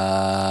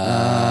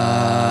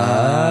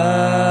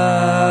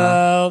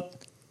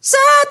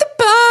the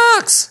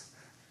box.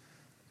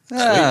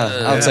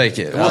 I'll take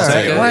it. We'll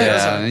take it.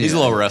 Yeah, He's a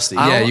little rusty.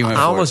 you went I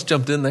for almost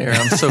jumped in there.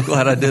 I'm so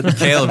glad I didn't.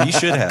 Caleb, you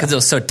should have. Because it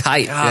was so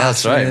tight. Yeah,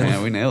 that's right,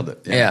 man. We nailed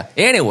it. Yeah.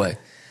 Anyway.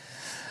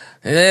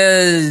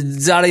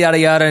 Yada, yada,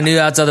 yada. New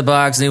outside the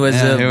box. New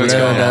New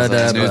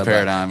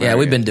paradigm. Yeah,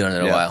 we've been doing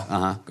it a while.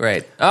 Uh-huh.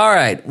 Great. All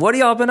right. What have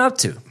y'all been up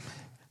to?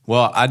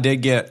 Well, I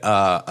did get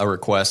a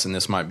request, and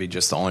this might be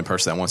just the only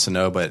person that wants to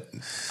know, but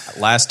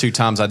last 2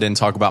 times I didn't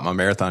talk about my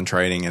marathon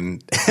training,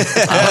 and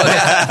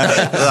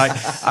I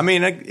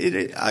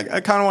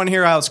kind of want to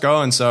hear how it's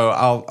going, so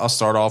I'll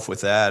start off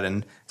with that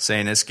and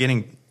saying it's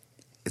getting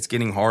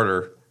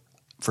harder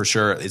for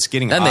sure. It's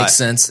getting that hot. makes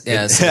sense.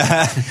 Yeah.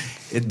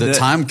 The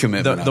time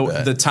commitment.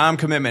 The time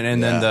commitment,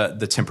 and then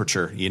the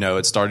temperature.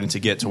 It's starting to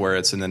get to where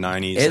it's in the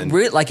 90s.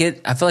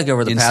 I feel like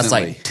over the past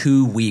Instantly.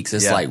 2 weeks,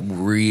 it's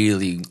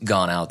really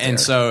gone out there. And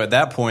so at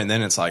that point,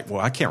 then it's like,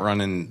 well, I can't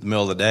run in the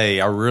middle of the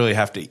day. I really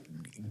have to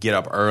get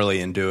up early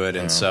and do it.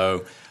 And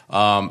so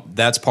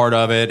that's part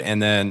of it.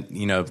 And then,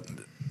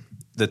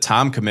 the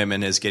time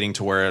commitment is getting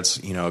to where it's,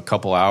 a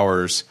couple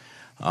hours,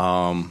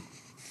 every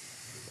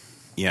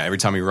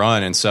time you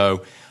run. And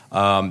so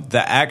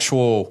the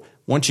actual,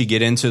 once you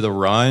get into the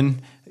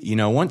run,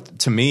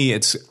 to me,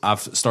 I've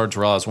started to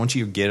realize once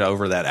you get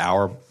over that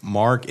hour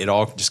mark, it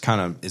all just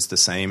kind of is the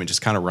same. It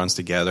just kind of runs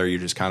together. You're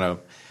just kind of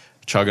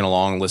chugging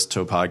along, listen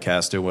to a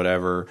podcast, do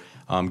whatever,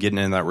 getting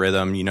in that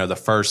rhythm. The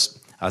first,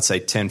 I'd say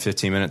 10,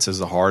 15 minutes is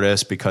the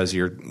hardest because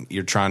you're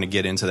trying to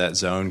get into that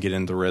zone, get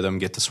into the rhythm,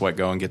 get the sweat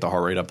going, get the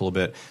heart rate up a little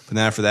bit. But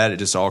then after that, it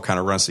just all kind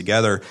of runs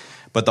together.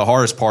 But the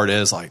hardest part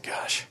is like,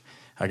 gosh,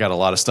 I got a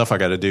lot of stuff I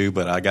got to do,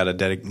 but I got to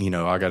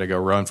I got to go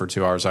run for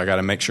 2 hours. I got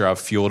to make sure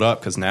I've fueled up,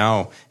 because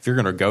now if you're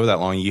going to go that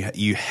long,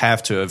 you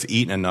have to have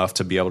eaten enough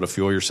to be able to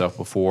fuel yourself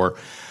before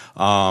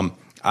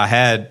I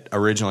had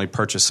originally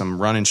purchased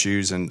some running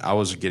shoes, and I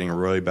was getting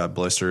really bad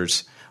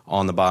blisters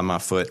on the bottom of my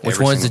foot. Which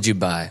ones did you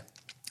buy?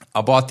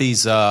 I bought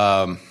these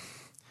Saucony,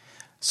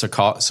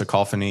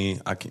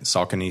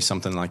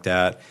 something like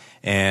that,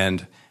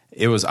 and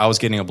I was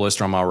getting a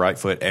blister on my right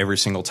foot every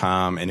single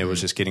time, and it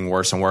was just getting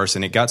worse and worse.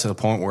 And it got to the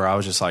point where I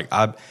was just like,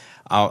 I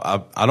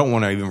don't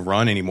want to even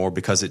run anymore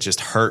because it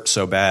just hurt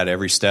so bad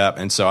every step.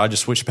 And so I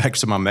just switched back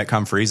to my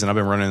Metcon Freeze, and I've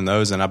been running in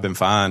those, and I've been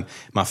fine.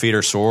 My feet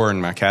are sore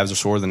and my calves are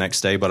sore the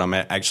next day, but I'm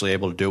actually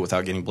able to do it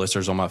without getting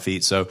blisters on my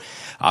feet. So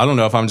I don't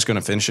know if I'm just going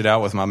to finish it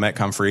out with my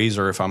Metcon Freeze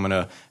or if I'm going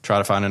to try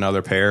to find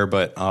another pair,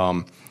 but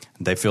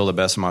they feel the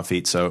best on my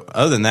feet. So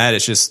other than that,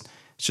 it's just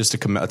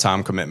a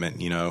time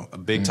commitment, a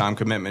big time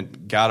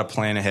commitment. Got to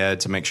plan ahead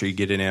to make sure you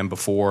get it in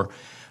before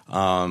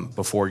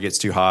it gets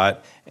too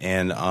hot.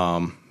 And,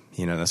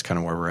 that's kind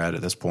of where we're at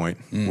this point.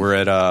 We're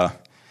at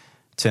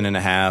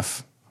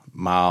 10.5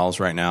 miles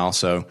right now.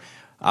 So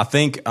I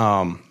think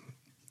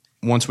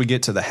once we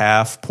get to the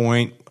half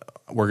point,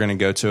 we're going to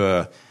go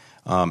to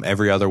a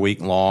every other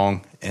week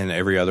long and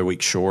every other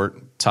week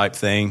short type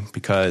thing,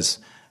 because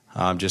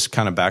just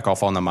kind of back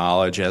off on the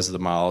mileage as the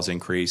miles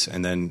increase,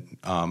 and then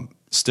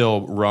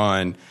still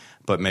run,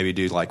 but maybe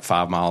do like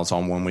 5 miles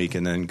on 1 week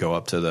and then go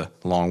up to the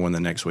long one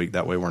the next week.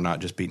 That way we're not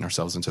just beating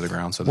ourselves into the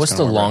ground. So what's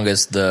the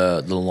longest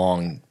the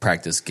long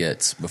practice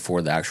gets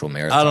before the actual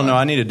marathon? I don't know.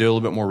 I need to do a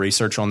little bit more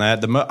research on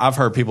that. I've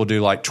heard people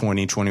do like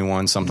 20,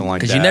 21, something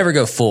like that. Because you never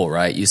go full,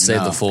 right? You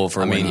save the full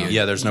for when you...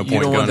 Yeah, there's no point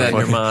you don't going want that in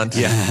your mind.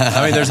 Yeah.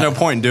 I mean, there's no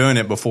point in doing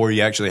it before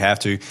you actually have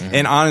to. Mm-hmm.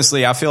 And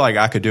honestly, I feel like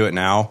I could do it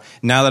now.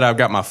 Now that I've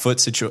got my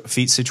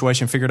feet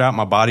situation figured out,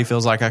 my body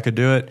feels like I could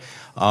do it.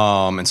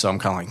 And so I'm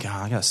kind of like,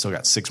 God, I still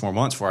got 6 more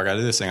months before I got to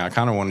do this thing. I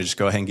kind of want to just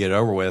go ahead and get it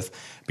over with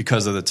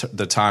because of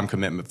the time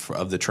commitment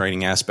of the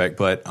training aspect.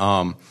 But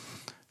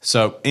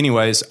so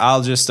anyways,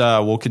 I'll just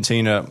we'll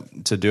continue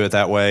to do it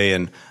that way,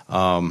 and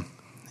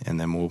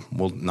then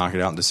we'll knock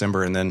it out in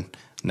December, and then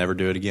never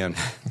do it again.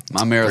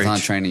 My marathon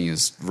training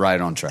is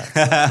right on track.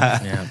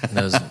 Yeah,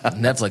 those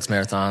Netflix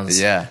marathons.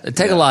 Yeah, they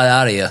take a lot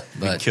out of you.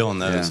 But killing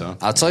those. Yeah. So.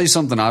 I'll tell you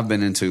something I've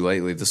been into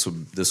lately. This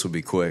will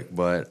be quick,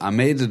 but I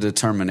made a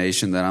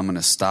determination that I'm going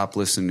to stop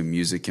listening to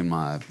music in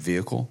my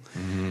vehicle.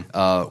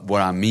 Mm-hmm.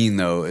 What I mean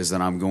though is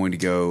that I'm going to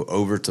go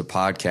over to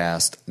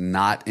podcast,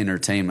 not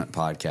entertainment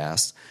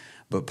podcasts,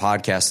 but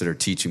podcasts that are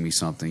teaching me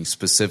something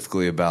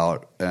specifically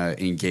about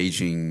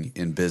engaging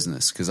in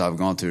business, because I've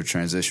gone through a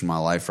transition in my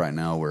life right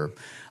now where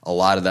a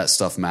lot of that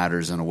stuff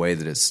matters in a way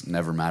that it's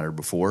never mattered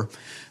before.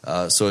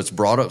 So it's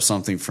brought up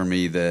something for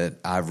me that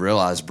I've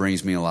realized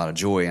brings me a lot of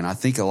joy, and I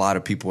think a lot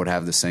of people would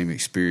have the same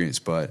experience,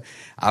 but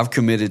I've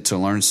committed to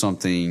learn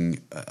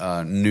something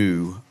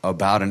new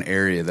about an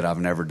area that I've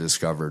never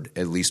discovered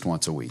at least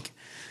once a week.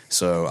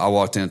 So I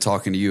walked in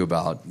talking to you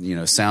about,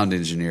 sound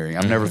engineering.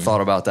 I've never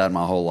thought about that in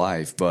my whole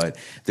life, but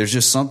there's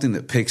just something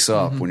that picks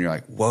up when you're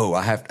like, whoa,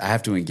 I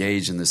have to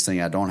engage in this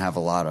thing. I don't have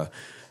a lot of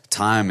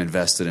time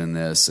invested in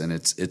this, and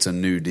it's a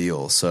new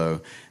deal.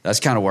 So that's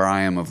kind of where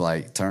I am, of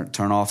like,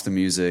 turn off the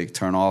music,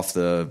 turn off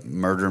the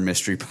murder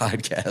mystery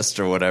podcast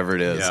or whatever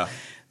it is. Yeah.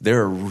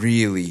 There are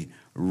really,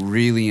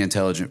 really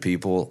intelligent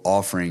people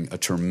offering a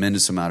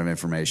tremendous amount of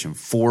information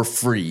for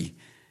free.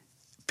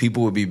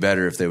 People would be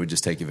better if they would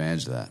just take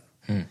advantage of that.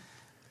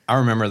 I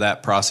remember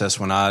that process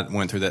when I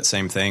went through that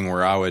same thing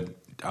where I would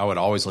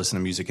always listen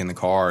to music in the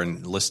car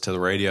and listen to the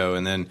radio,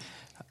 and then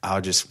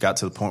I just got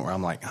to the point where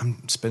I'm like,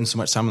 I'm spending so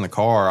much time in the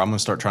car, I'm going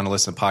to start trying to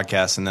listen to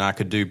podcasts, and then I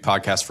could do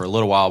podcasts for a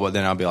little while, but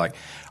then I'll be like,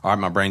 all right,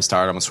 my brain's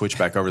tired, I'm going to switch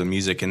back over to the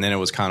music. And then it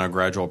was kind of a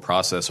gradual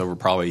process over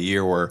probably a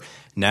year where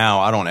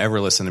now I don't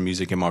ever listen to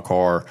music in my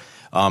car,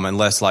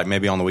 unless like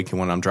maybe on the weekend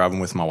when I'm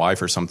driving with my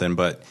wife or something.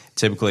 But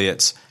typically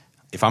it's,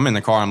 if I'm in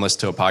the car, I'm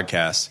listening to a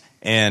podcast.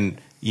 And,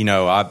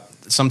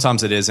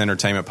 sometimes it is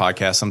entertainment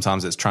podcast.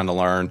 Sometimes it's trying to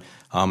learn,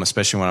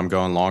 especially when I'm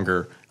going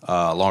longer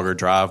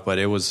drive. But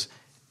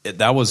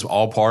that was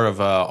all part of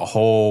a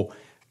whole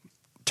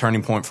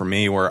turning point for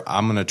me, where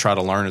I'm going to try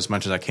to learn as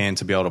much as I can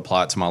to be able to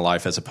apply it to my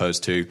life, as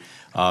opposed to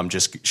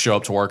just show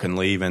up to work and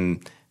leave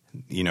and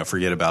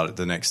forget about it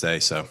the next day.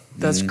 So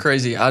that's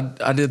crazy.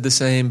 I did the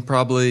same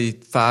probably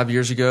 5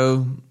 years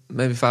ago.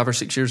 Maybe 5 or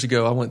 6 years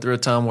ago, I went through a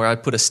time where I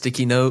put a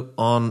sticky note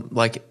on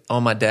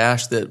my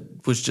dash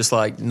that was just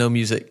like no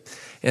music,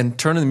 and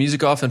turning the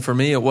music off. And for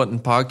me, it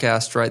wasn't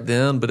podcast right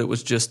then, but it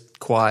was just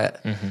quiet.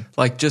 Mm-hmm.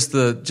 Like just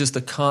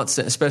the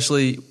constant,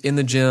 especially in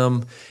the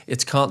gym,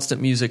 it's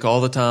constant music all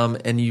the time.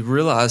 And you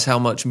realize how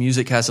much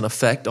music has an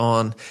effect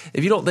on,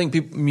 if you don't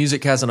think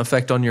music has an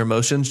effect on your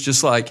emotions,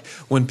 just like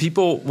when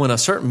a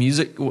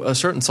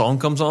certain song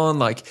comes on,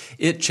 like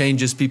it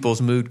changes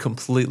people's mood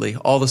completely.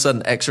 All of a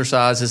sudden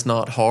exercise is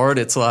not hard.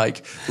 It's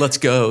like, let's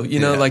go,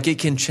 like it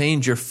can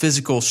change your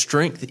physical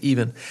strength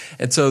even.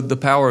 And so the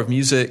power of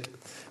music,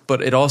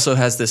 but it also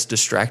has this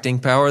distracting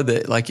power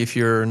that, like, if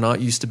you're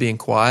not used to being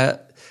quiet,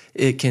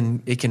 it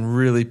can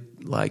really,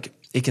 like,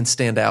 it can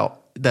stand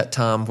out that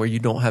time where you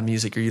don't have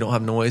music or you don't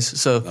have noise.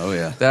 So oh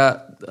yeah,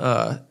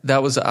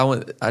 that was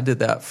I did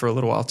that for a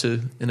little while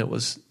too, and it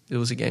was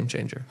was a game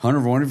changer. Hunter,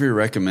 one of your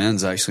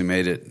recommends actually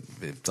made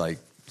it like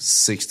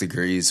 6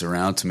 degrees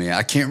around to me.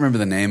 I can't remember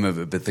the name of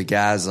it, but the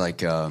guy's like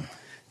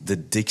the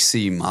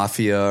Dixie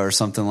Mafia or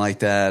something like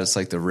that. It's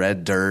like the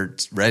red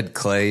dirt, red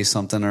clay,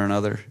 something or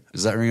another.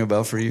 Does that ring a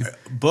bell for you?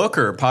 Book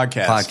or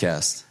podcast?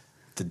 Podcast.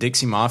 The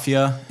Dixie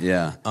Mafia.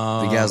 Yeah.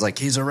 The guy's like,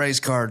 he's a race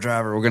car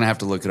driver. We're gonna have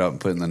to look it up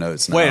and put in the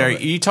notes now. Wait, are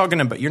you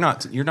talking about? You're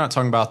not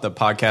talking about the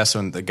podcast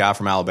on the guy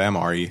from Alabama,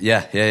 are you?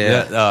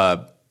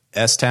 Yeah.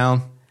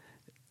 S-Town.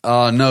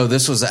 No,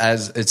 this was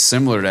it's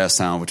similar to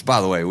S-Town, which, by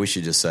the way, we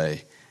should just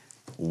say,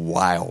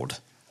 wild.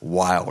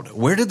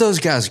 Where did those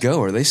guys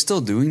go? Are they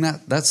still doing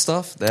that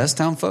stuff? The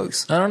S-Town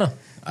folks? I don't know.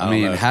 I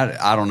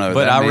don't know.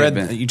 But That I may have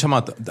read been- you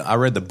talking about. I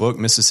read the book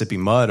Mississippi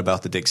Mud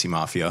about the Dixie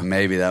Mafia.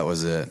 Maybe that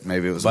was it.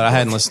 Maybe it was. But a I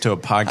hadn't book. listened to a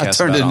podcast. I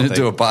turned it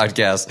into a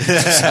podcast.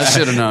 I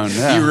should have known.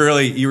 Yeah.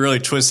 You really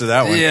twisted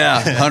that one.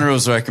 Yeah, Hunter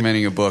was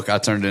recommending a book. I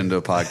turned it into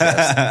a podcast.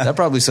 That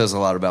probably says a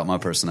lot about my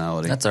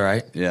personality. That's all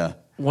right. Yeah.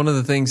 One of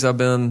the things I've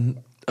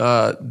been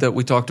that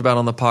we talked about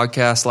on the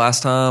podcast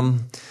last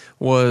time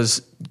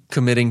was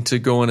committing to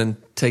going and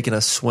taking a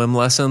swim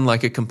lesson,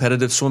 like a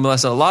competitive swim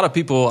lesson. A lot of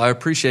people I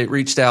appreciate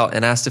reached out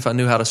and asked if I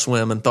knew how to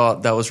swim and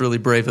thought that was really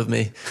brave of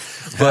me.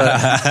 But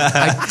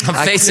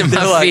I'm facing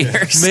they're my like,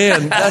 fears.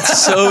 Man,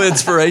 that's so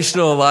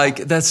inspirational. Like,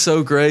 that's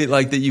so great.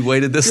 Like that you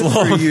waited this Good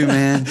long. for you,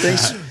 man.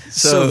 Thanks.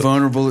 So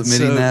vulnerable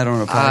admitting that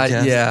on a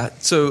podcast. Yeah.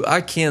 So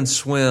I can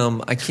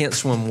swim. I can't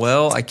swim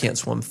well. I can't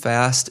swim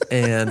fast.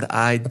 And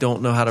I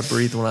don't know how to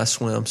breathe when I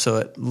swim. So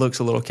it looks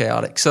a little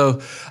chaotic.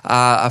 So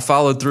I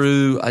followed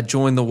through. I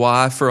joined the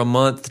Y for a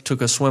month,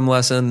 took a swim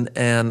lesson,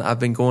 and I've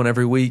been going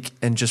every week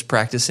and just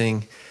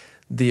practicing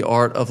the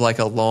art of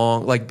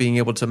like being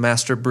able to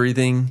master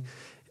breathing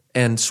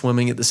and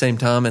swimming at the same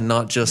time, and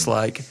not just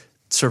like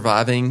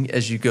surviving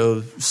as you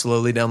go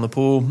slowly down the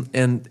pool.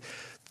 And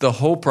the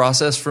whole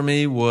process for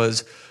me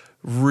was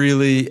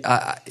really,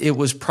 it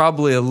was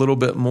probably a little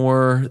bit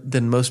more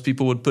than most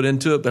people would put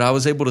into it, but I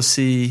was able to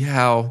see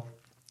how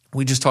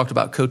we just talked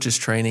about coaches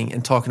training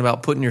and talking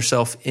about putting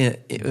yourself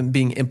in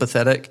being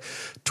empathetic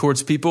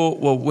towards people.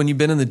 Well, when you've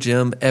been in the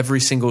gym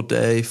every single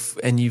day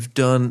and you've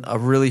done a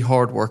really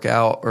hard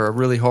workout or a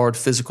really hard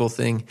physical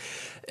thing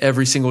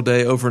every single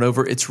day over and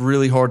over, it's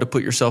really hard to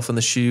put yourself in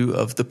the shoe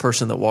of the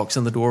person that walks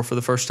in the door for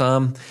the first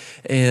time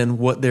and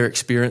what they're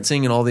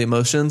experiencing and all the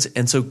emotions.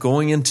 And so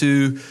going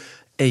into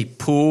a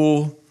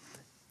pool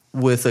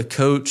with a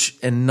coach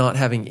and not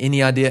having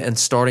any idea and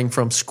starting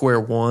from square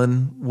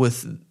one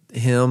with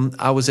him,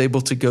 I was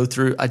able to go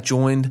through, I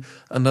joined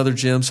another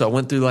gym. So I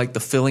went through like the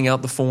filling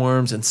out the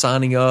forms and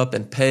signing up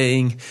and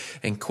paying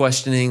and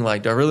questioning,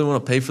 like, do I really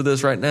want to pay for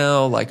this right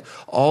now? Like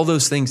all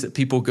those things that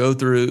people go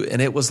through.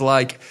 And it was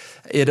like,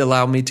 it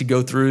allowed me to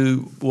go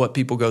through what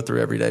people go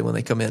through every day when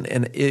they come in.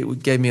 And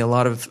it gave me a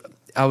lot of,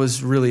 I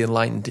was really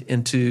enlightened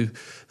into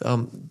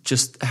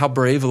just how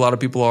brave a lot of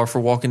people are for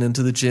walking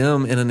into the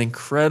gym in an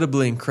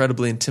incredibly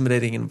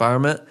intimidating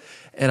environment.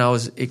 And I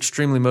was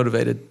extremely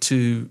motivated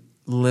to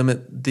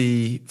limit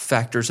the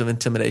factors of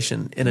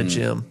intimidation in a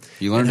gym.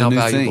 You learned and how a new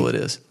valuable thing.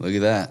 it is. Look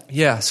at that.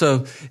 Yeah.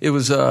 So it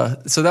was,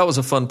 so that was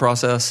a fun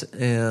process.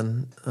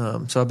 And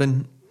so I've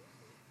been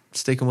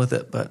sticking with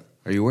it, but.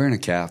 Are you wearing a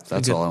cap?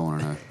 That's all I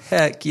want to know.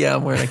 Heck yeah,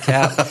 I'm wearing a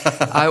cap.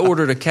 I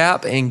ordered a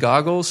cap and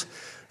goggles,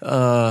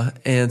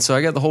 and so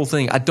I got the whole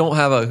thing. I don't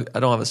have a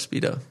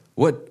Speedo.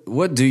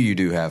 What do you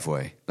do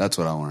halfway? That's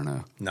what I want to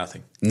know.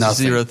 Nothing.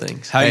 Zero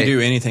things. How Hey. you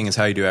do anything is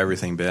how you do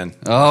everything, Ben.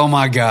 Oh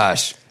my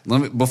gosh.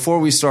 Before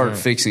we start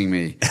fixing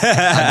me,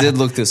 I did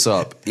look this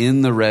up.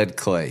 In the Red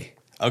Clay.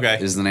 Okay.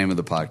 Is the name of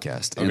the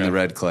podcast. In Okay. the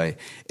Red Clay.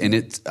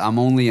 And I'm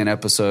only an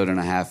episode and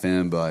a half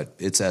in, but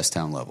it's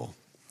S-Town level.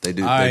 They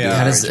do. I, They do a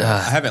that great is, job. I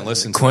haven't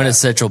listened to that.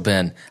 quintessential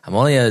Ben. I'm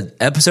only an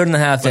episode and a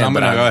half in, I'm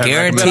but gonna go I'm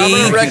ahead and recommend- But I'm guaranteed.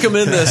 going to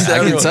recommend this to I can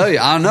everyone. tell you,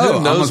 I know.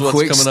 Who knows I'm a what's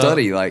quick coming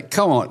study. Like,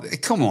 come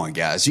on,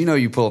 guys. You know,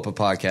 you pull up a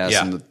podcast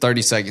Yeah. and the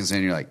 30 seconds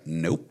in, you're like,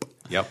 nope.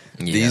 Yep.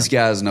 Yeah. These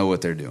guys know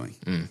what they're doing.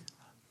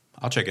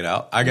 I'll check it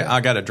out. I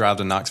got to drive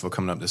to Knoxville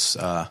coming up this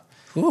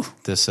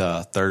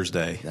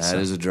Thursday. That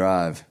is a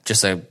drive.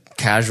 Just a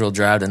casual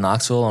drive to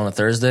Knoxville on a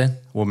Thursday.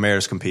 Well,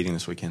 Mayor's competing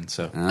this weekend,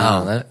 so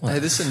Hey,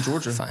 this is in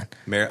Georgia. Fine.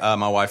 Mayor,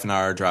 my wife and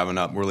I are driving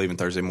up. We're leaving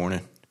Thursday morning.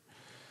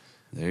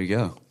 There you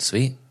go.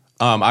 Sweet.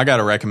 I got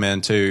to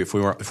recommend too, if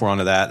we're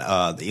onto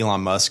that, the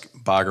Elon Musk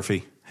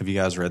biography. Have you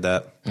guys read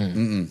that?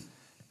 Mm-mm.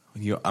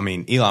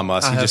 Elon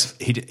Musk.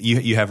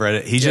 You have read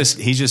it. He's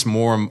just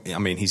more.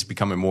 He's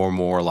becoming more and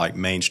more like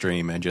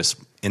mainstream and just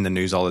in the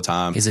news all the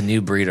time. He's a new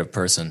breed of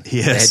person.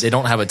 Yes. They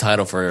don't have a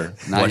title for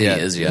Not what yet.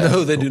 he is yet.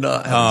 No, they do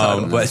not have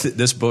a title. But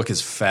this book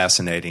is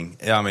fascinating.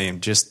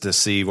 Just to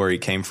see where he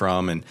came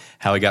from and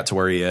how he got to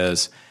where he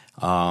is.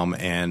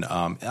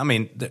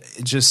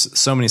 Just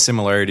so many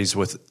similarities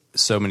with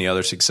so many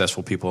other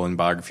successful people in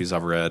biographies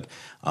I've read.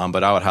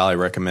 But I would highly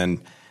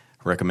recommend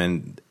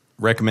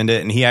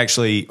it. And he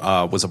actually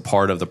was a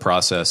part of the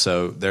process.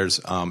 So there's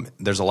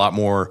a lot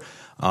more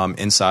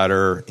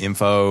insider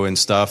info and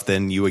stuff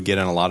than you would get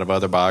in a lot of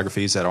other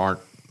biographies that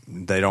aren't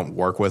they don't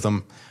work with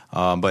them.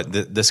 But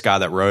this guy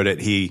that wrote it,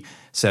 he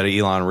said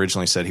Elon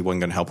originally said he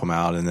wasn't going to help him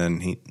out, and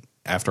then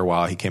after a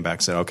while he came back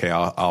and said, okay,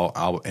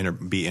 I'll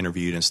be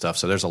interviewed and stuff.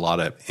 So there's a lot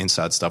of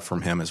inside stuff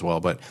from him as well.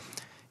 But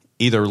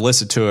either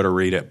listen to it or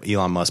read it.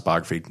 Elon Musk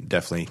biography,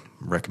 definitely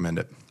recommend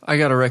it. I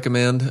got to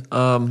recommend.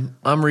 I'm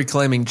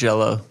reclaiming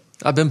Jell-O.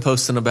 I've been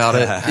posting about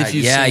it. If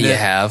you've Yeah, seen you it,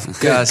 have.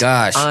 Good guys,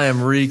 gosh. I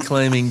am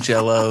reclaiming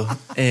Jell-O,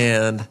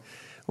 and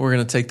we're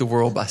going to take the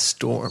world by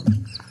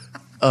storm.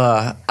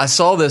 I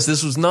saw this.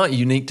 This was not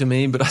unique to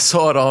me, but I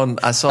saw it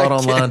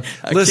online.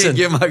 I can't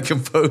get my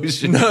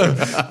composure. No,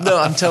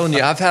 I'm telling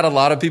you, I've had a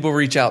lot of people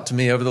reach out to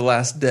me over the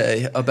last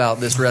day about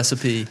this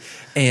recipe,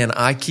 and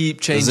I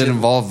keep changing. Does it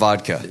involve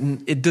vodka?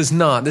 It does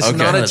not. This is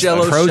Okay. not a It's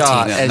Jell-O protein.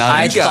 shot. Yeah, as not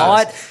I you guys-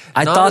 thought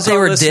not thought as they our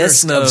were listeners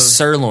discs know. of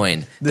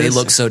sirloin. They This-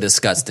 look so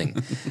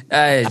disgusting.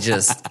 I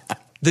just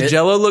The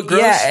Jell-O look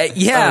gross?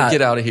 Yeah. Oh,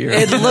 get out of here.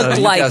 It No, looked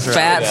you like guys are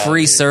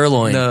fat-free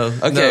sirloin. No.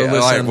 Okay, no, all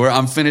right. listen.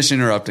 I'm finished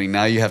interrupting.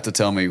 Now you have to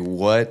tell me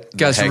what. the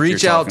Guys, heck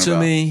reach you're out talking to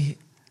about. me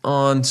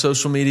on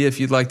social media if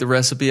you'd like the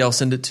recipe. I'll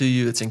send it to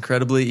you. It's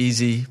incredibly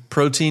easy.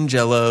 Protein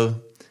Jell-O.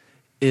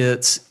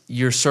 It's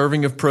your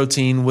serving of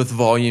protein with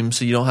volume,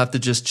 so you don't have to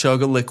just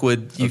chug a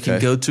liquid. You can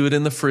Okay. go to it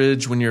in the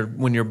fridge when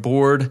you're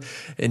bored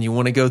and you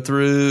want to go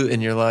through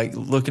and you're like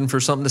looking for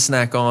something to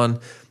snack on.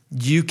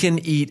 You can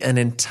eat an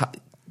entire,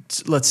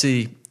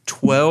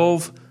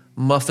 12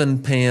 muffin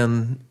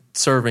pan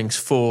servings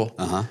full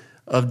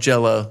of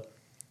Jell-O.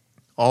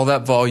 All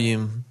that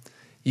volume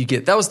you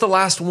get. That was the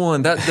last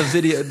one. That the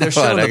video they're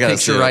showing I the gotta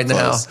see picture it right up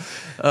now. close.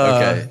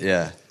 Okay,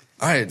 yeah.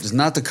 All right, it's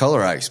not the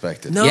color I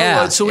expected. No,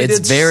 Yeah, so we it's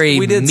did very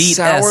we did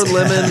sour meat-esque.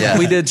 lemon. Yeah.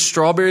 We did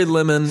strawberry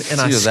lemon,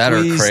 and I either that or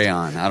squeezed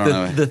crayon. I don't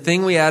know. The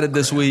thing we added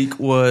this week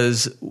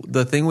was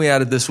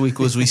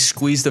we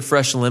squeezed the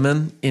fresh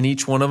lemon in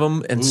each one of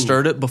them and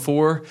stirred it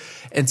before,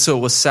 and so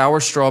it was sour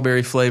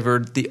strawberry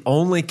flavored. The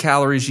only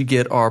calories you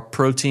get are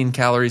protein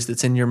calories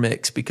that's in your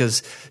mix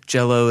because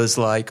Jell-O is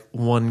like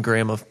 1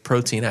 gram of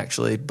protein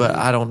actually, but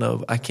I don't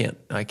know. I can't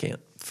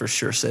for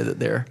sure say that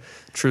they're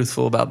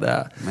truthful about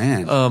that.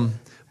 Man.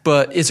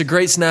 But it's a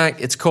great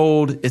snack. It's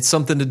cold. It's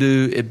something to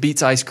do. It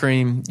beats ice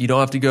cream. You don't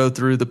have to go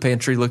through the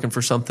pantry looking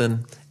for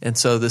something. And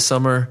so this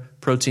summer,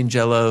 protein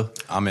Jell-O.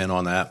 I'm in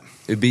on that.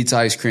 It beats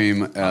ice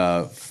cream,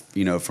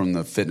 from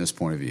the fitness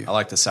point of view. I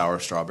like the sour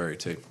strawberry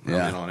too. I'm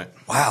in on it.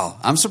 Wow.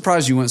 I'm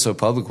surprised you went so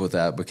public with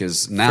that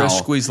because now Fresh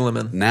squeezed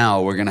lemon.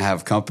 Now we're going to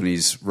have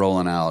companies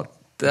rolling out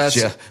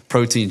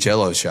protein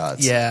Jell-O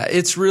shots. Yeah,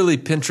 it's really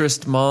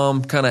Pinterest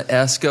mom kind of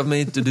esque of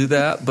me to do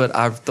that, but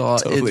I've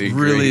thought Totally it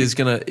really agree. is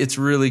gonna. It's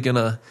really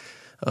gonna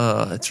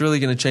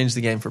change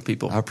the game for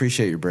people. I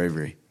appreciate your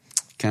bravery.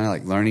 Kind of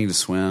like learning to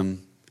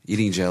swim,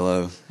 eating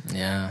Jell-O.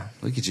 Yeah.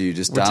 Look at you,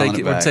 just We're dialing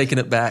it back. We're taking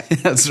it back.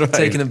 That's right.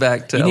 Taking it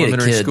back to You need a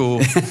elementary kid.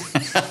 school.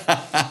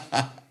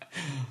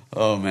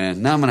 Oh,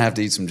 man. Now I'm going to have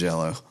to eat some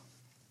Jell-O.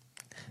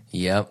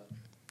 Yep.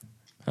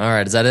 All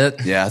right. Is that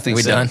it? Yeah, I think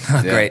we so. done?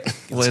 Yeah.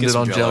 Great. Landed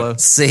some on Jell-O. Jell-O.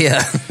 See ya.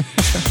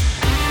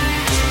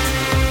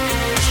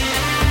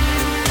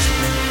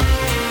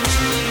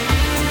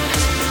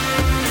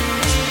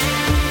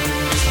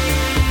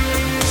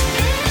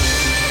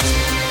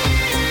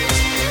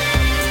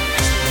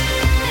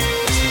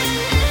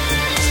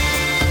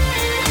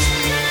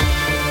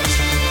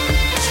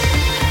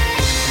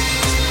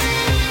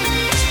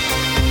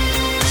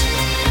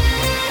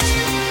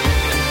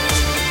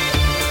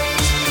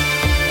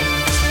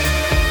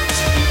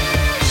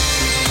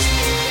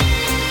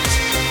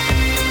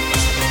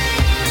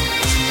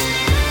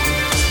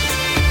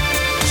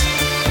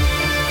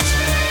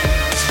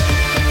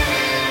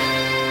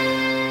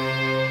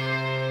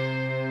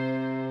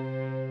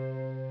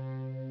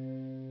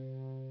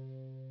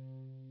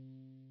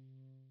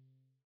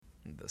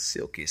 The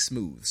silky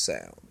smooth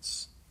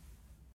sounds.